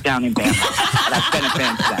journalists down in Bama. And I've been a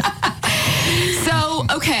fan of that. So,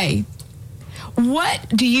 okay. What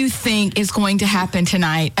do you think is going to happen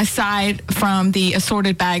tonight, aside from the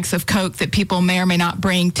assorted bags of Coke that people may or may not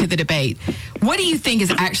bring to the debate? What do you think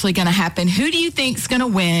is actually going to happen? Who do you think is going to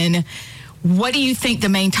win? What do you think the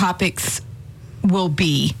main topics will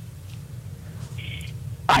be?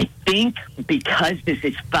 I think because this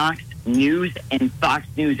is Fox News and Fox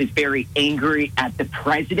News is very angry at the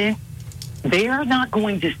president, they are not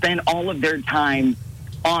going to spend all of their time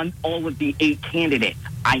on all of the 8 candidates.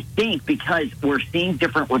 I think because we're seeing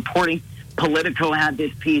different reporting. Politico had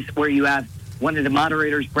this piece where you have one of the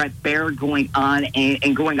moderators, Brett Baird, going on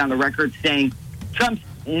and going on the record saying Trump's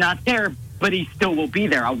not there, but he still will be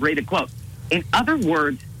there. I'll read a quote. In other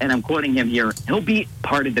words, and I'm quoting him here, he'll be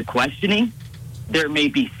part of the questioning. There may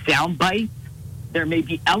be sound bites. There may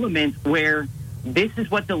be elements where this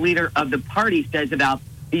is what the leader of the party says about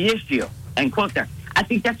the issue. End quote there. I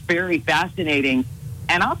think that's very fascinating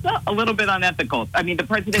and also a little bit unethical. I mean, the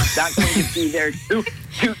president's not going to be there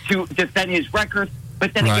to defend his record,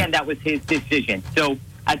 but then again, that was his decision. So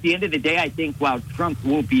at the end of the day, I think while Trump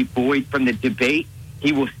will be void from the debate,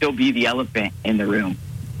 he will still be the elephant in the room.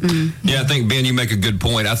 Mm-hmm. Yeah, I think, Ben, you make a good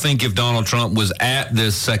point. I think if Donald Trump was at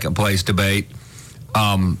this second place debate,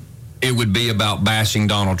 it would be about bashing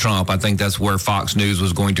Donald Trump. I think that's where Fox News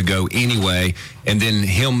was going to go anyway. And then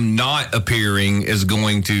him not appearing is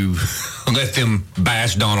going to let them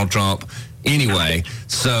bash Donald Trump anyway.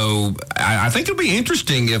 So I think it'll be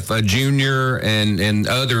interesting if Junior and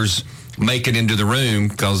others make it into the room,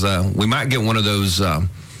 because we might get one of those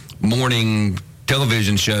morning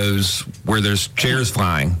television shows where there's chairs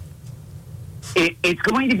flying. It's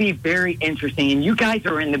going to be very interesting. And you guys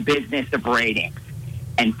are in the business of ratings.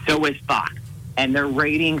 And so is Fox. And their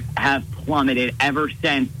ratings have plummeted ever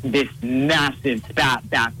since this massive spat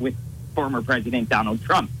back with former President Donald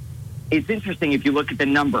Trump. It's interesting if you look at the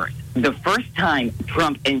numbers. The first time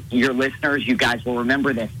Trump, and your listeners, you guys will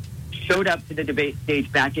remember this, showed up to the debate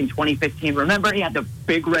stage back in 2015. Remember, he had the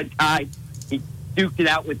big red tie. He duked it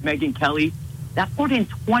out with Megyn Kelly. That brought in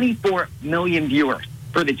 24 million viewers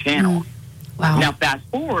for the channel. Wow. Now, fast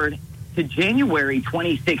forward to January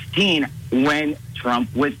 2016, when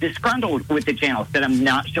Trump was disgruntled with the channel, said, I'm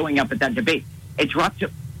not showing up at that debate. It dropped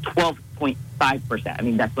to 12.5%. I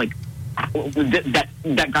mean, that's like,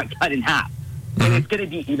 that got cut in half. Mm-hmm. And it's going to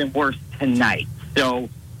be even worse tonight. So,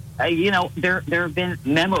 there have been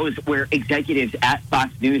memos where executives at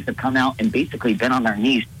Fox News have come out and basically been on their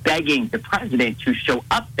knees begging the president to show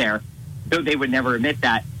up there, though they would never admit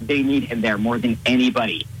that. They need him there more than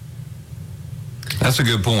anybody. That's a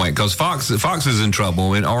good point, because Fox is in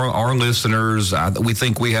trouble, and our listeners, we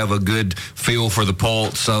think we have a good feel for the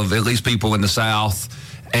pulse of at least people in the South,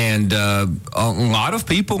 and a lot of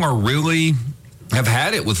people have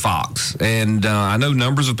had it with Fox, and I know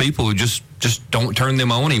numbers of people who just don't turn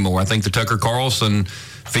them on anymore. I think the Tucker Carlson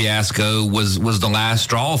fiasco was the last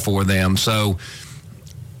straw for them. So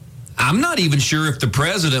I'm not even sure if the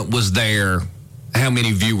president was there, how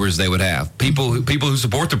many viewers they would have. People who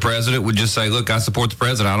support the president would just say, look, I support the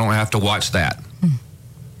president. I don't have to watch that.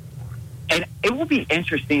 and it will be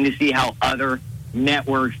interesting to see how other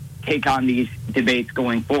networks take on these debates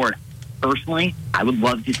going forward. Personally, I would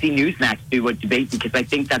love to see Newsmax do a debate because I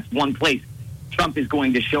think that's one place Trump is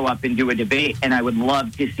going to show up and do a debate, and I would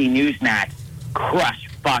love to see Newsmax crush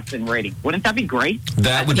Fox in ratings. Wouldn't that be great?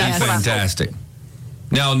 That would be fantastic.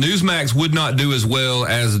 Now, Newsmax would not do as well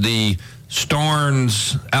as the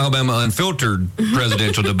Starnes Alabama Unfiltered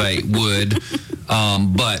presidential debate would,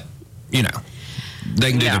 but, you know,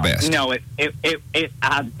 they can do their best. No, it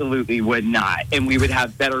absolutely would not. And we would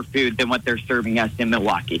have better food than what they're serving us in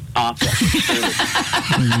Milwaukee. Awful.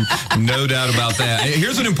 No doubt about that.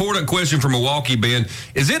 Here's an important question for Milwaukee, Ben.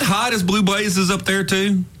 Is it hot as Blue Blazes up there,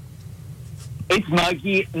 too? It's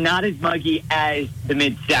muggy, not as muggy as the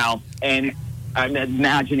Mid-South, and I'm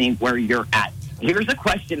imagining where you're at. Here's a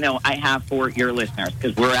question, though, I have for your listeners,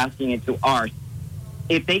 because we're asking it to ours.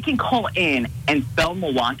 If they can call in and spell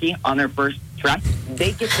Milwaukee on their first try,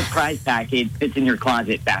 they get the prize package that's in your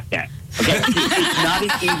closet back then. Okay? It's not an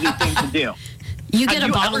easy thing to do. You get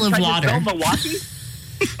a bottle of water. To spell Milwaukee?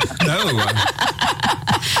 No.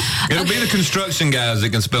 It'll be the construction guys that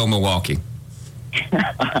can spell Milwaukee.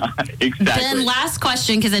 Exactly. Ben, last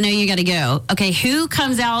question, because I know you got to go. Okay, who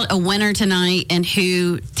comes out a winner tonight and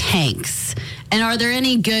who tanks? And are there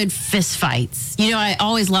any good fist fights? You know, I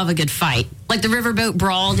always love a good fight. Like the Riverboat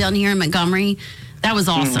Brawl down here in Montgomery. That was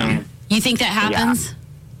awesome. Mm-hmm. You think that happens?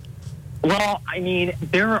 Yeah. Well, I mean,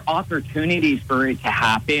 there are opportunities for it to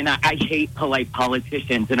happen. I hate polite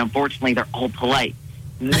politicians, and unfortunately, they're all polite.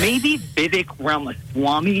 Maybe Vivek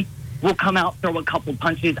Ramaswamy will come out, throw a couple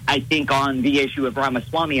punches, I think, on the issue of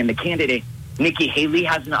Ramaswamy and the candidate. Nikki Haley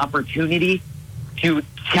has an opportunity to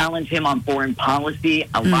challenge him on foreign policy.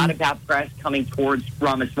 A lot of that press coming towards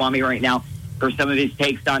Ramaswamy right now for some of his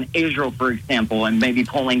takes on Israel, for example, and maybe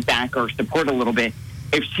pulling back or support a little bit.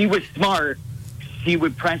 If she was smart, she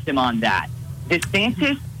would press him on that.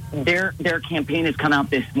 DeSantis, their campaign has come out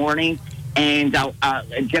this morning, and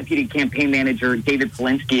Deputy Campaign Manager David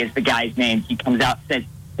Polinsky is the guy's name. He comes out and says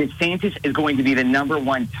DeSantis is going to be the number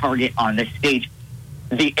one target on the stage.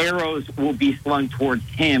 The arrows will be slung towards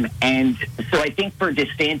him. And so I think for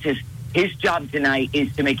DeSantis, his job tonight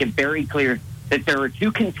is to make it very clear that there are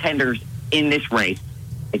two contenders in this race.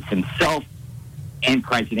 It's himself and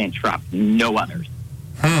President Trump, no others.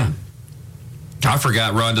 I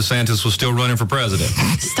forgot Ron DeSantis was still running for president.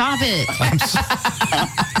 Stop it.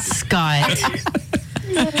 Scott.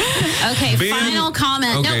 Okay, Ben, final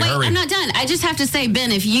comment. Okay, no, wait, hurry. I'm not done. I just have to say,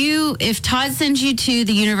 Ben, if Todd sends you to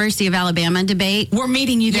the University of Alabama debate, we're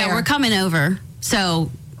meeting you there. Yeah, we're coming over.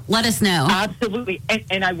 So let us know. Absolutely.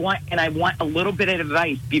 And I want a little bit of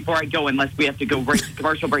advice before I go, unless we have to go right to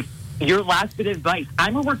commercial break. Your last bit of advice.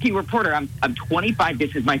 I'm a rookie reporter. I'm 25.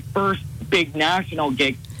 This is my first big national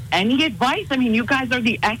gig. Any advice? I mean, you guys are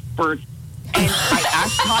the experts. And I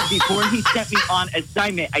asked Todd before he sent me on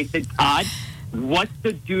assignment. I said, Todd, what's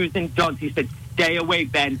the do's and don'ts? He said, stay away,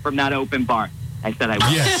 Ben, from that open bar. I said, I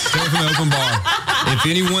will. Yes, stay from the open bar. If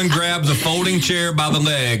anyone grabs a folding chair by the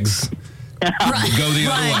legs, go the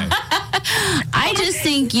other way. I just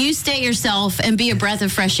think you stay yourself and be a breath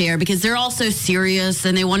of fresh air, because they're all so serious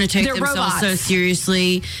and they want to take themselves robots so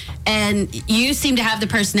seriously. And you seem to have the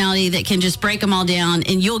personality that can just break them all down,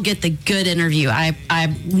 and you'll get the good interview.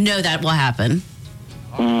 I know that will happen.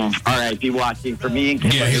 All right, be watching for me.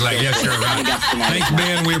 And yeah, he's like, yeah, sure, right. Thanks,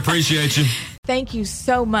 Ben. We appreciate you. Thank you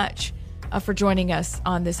so much for joining us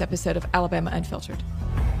on this episode of Alabama Unfiltered.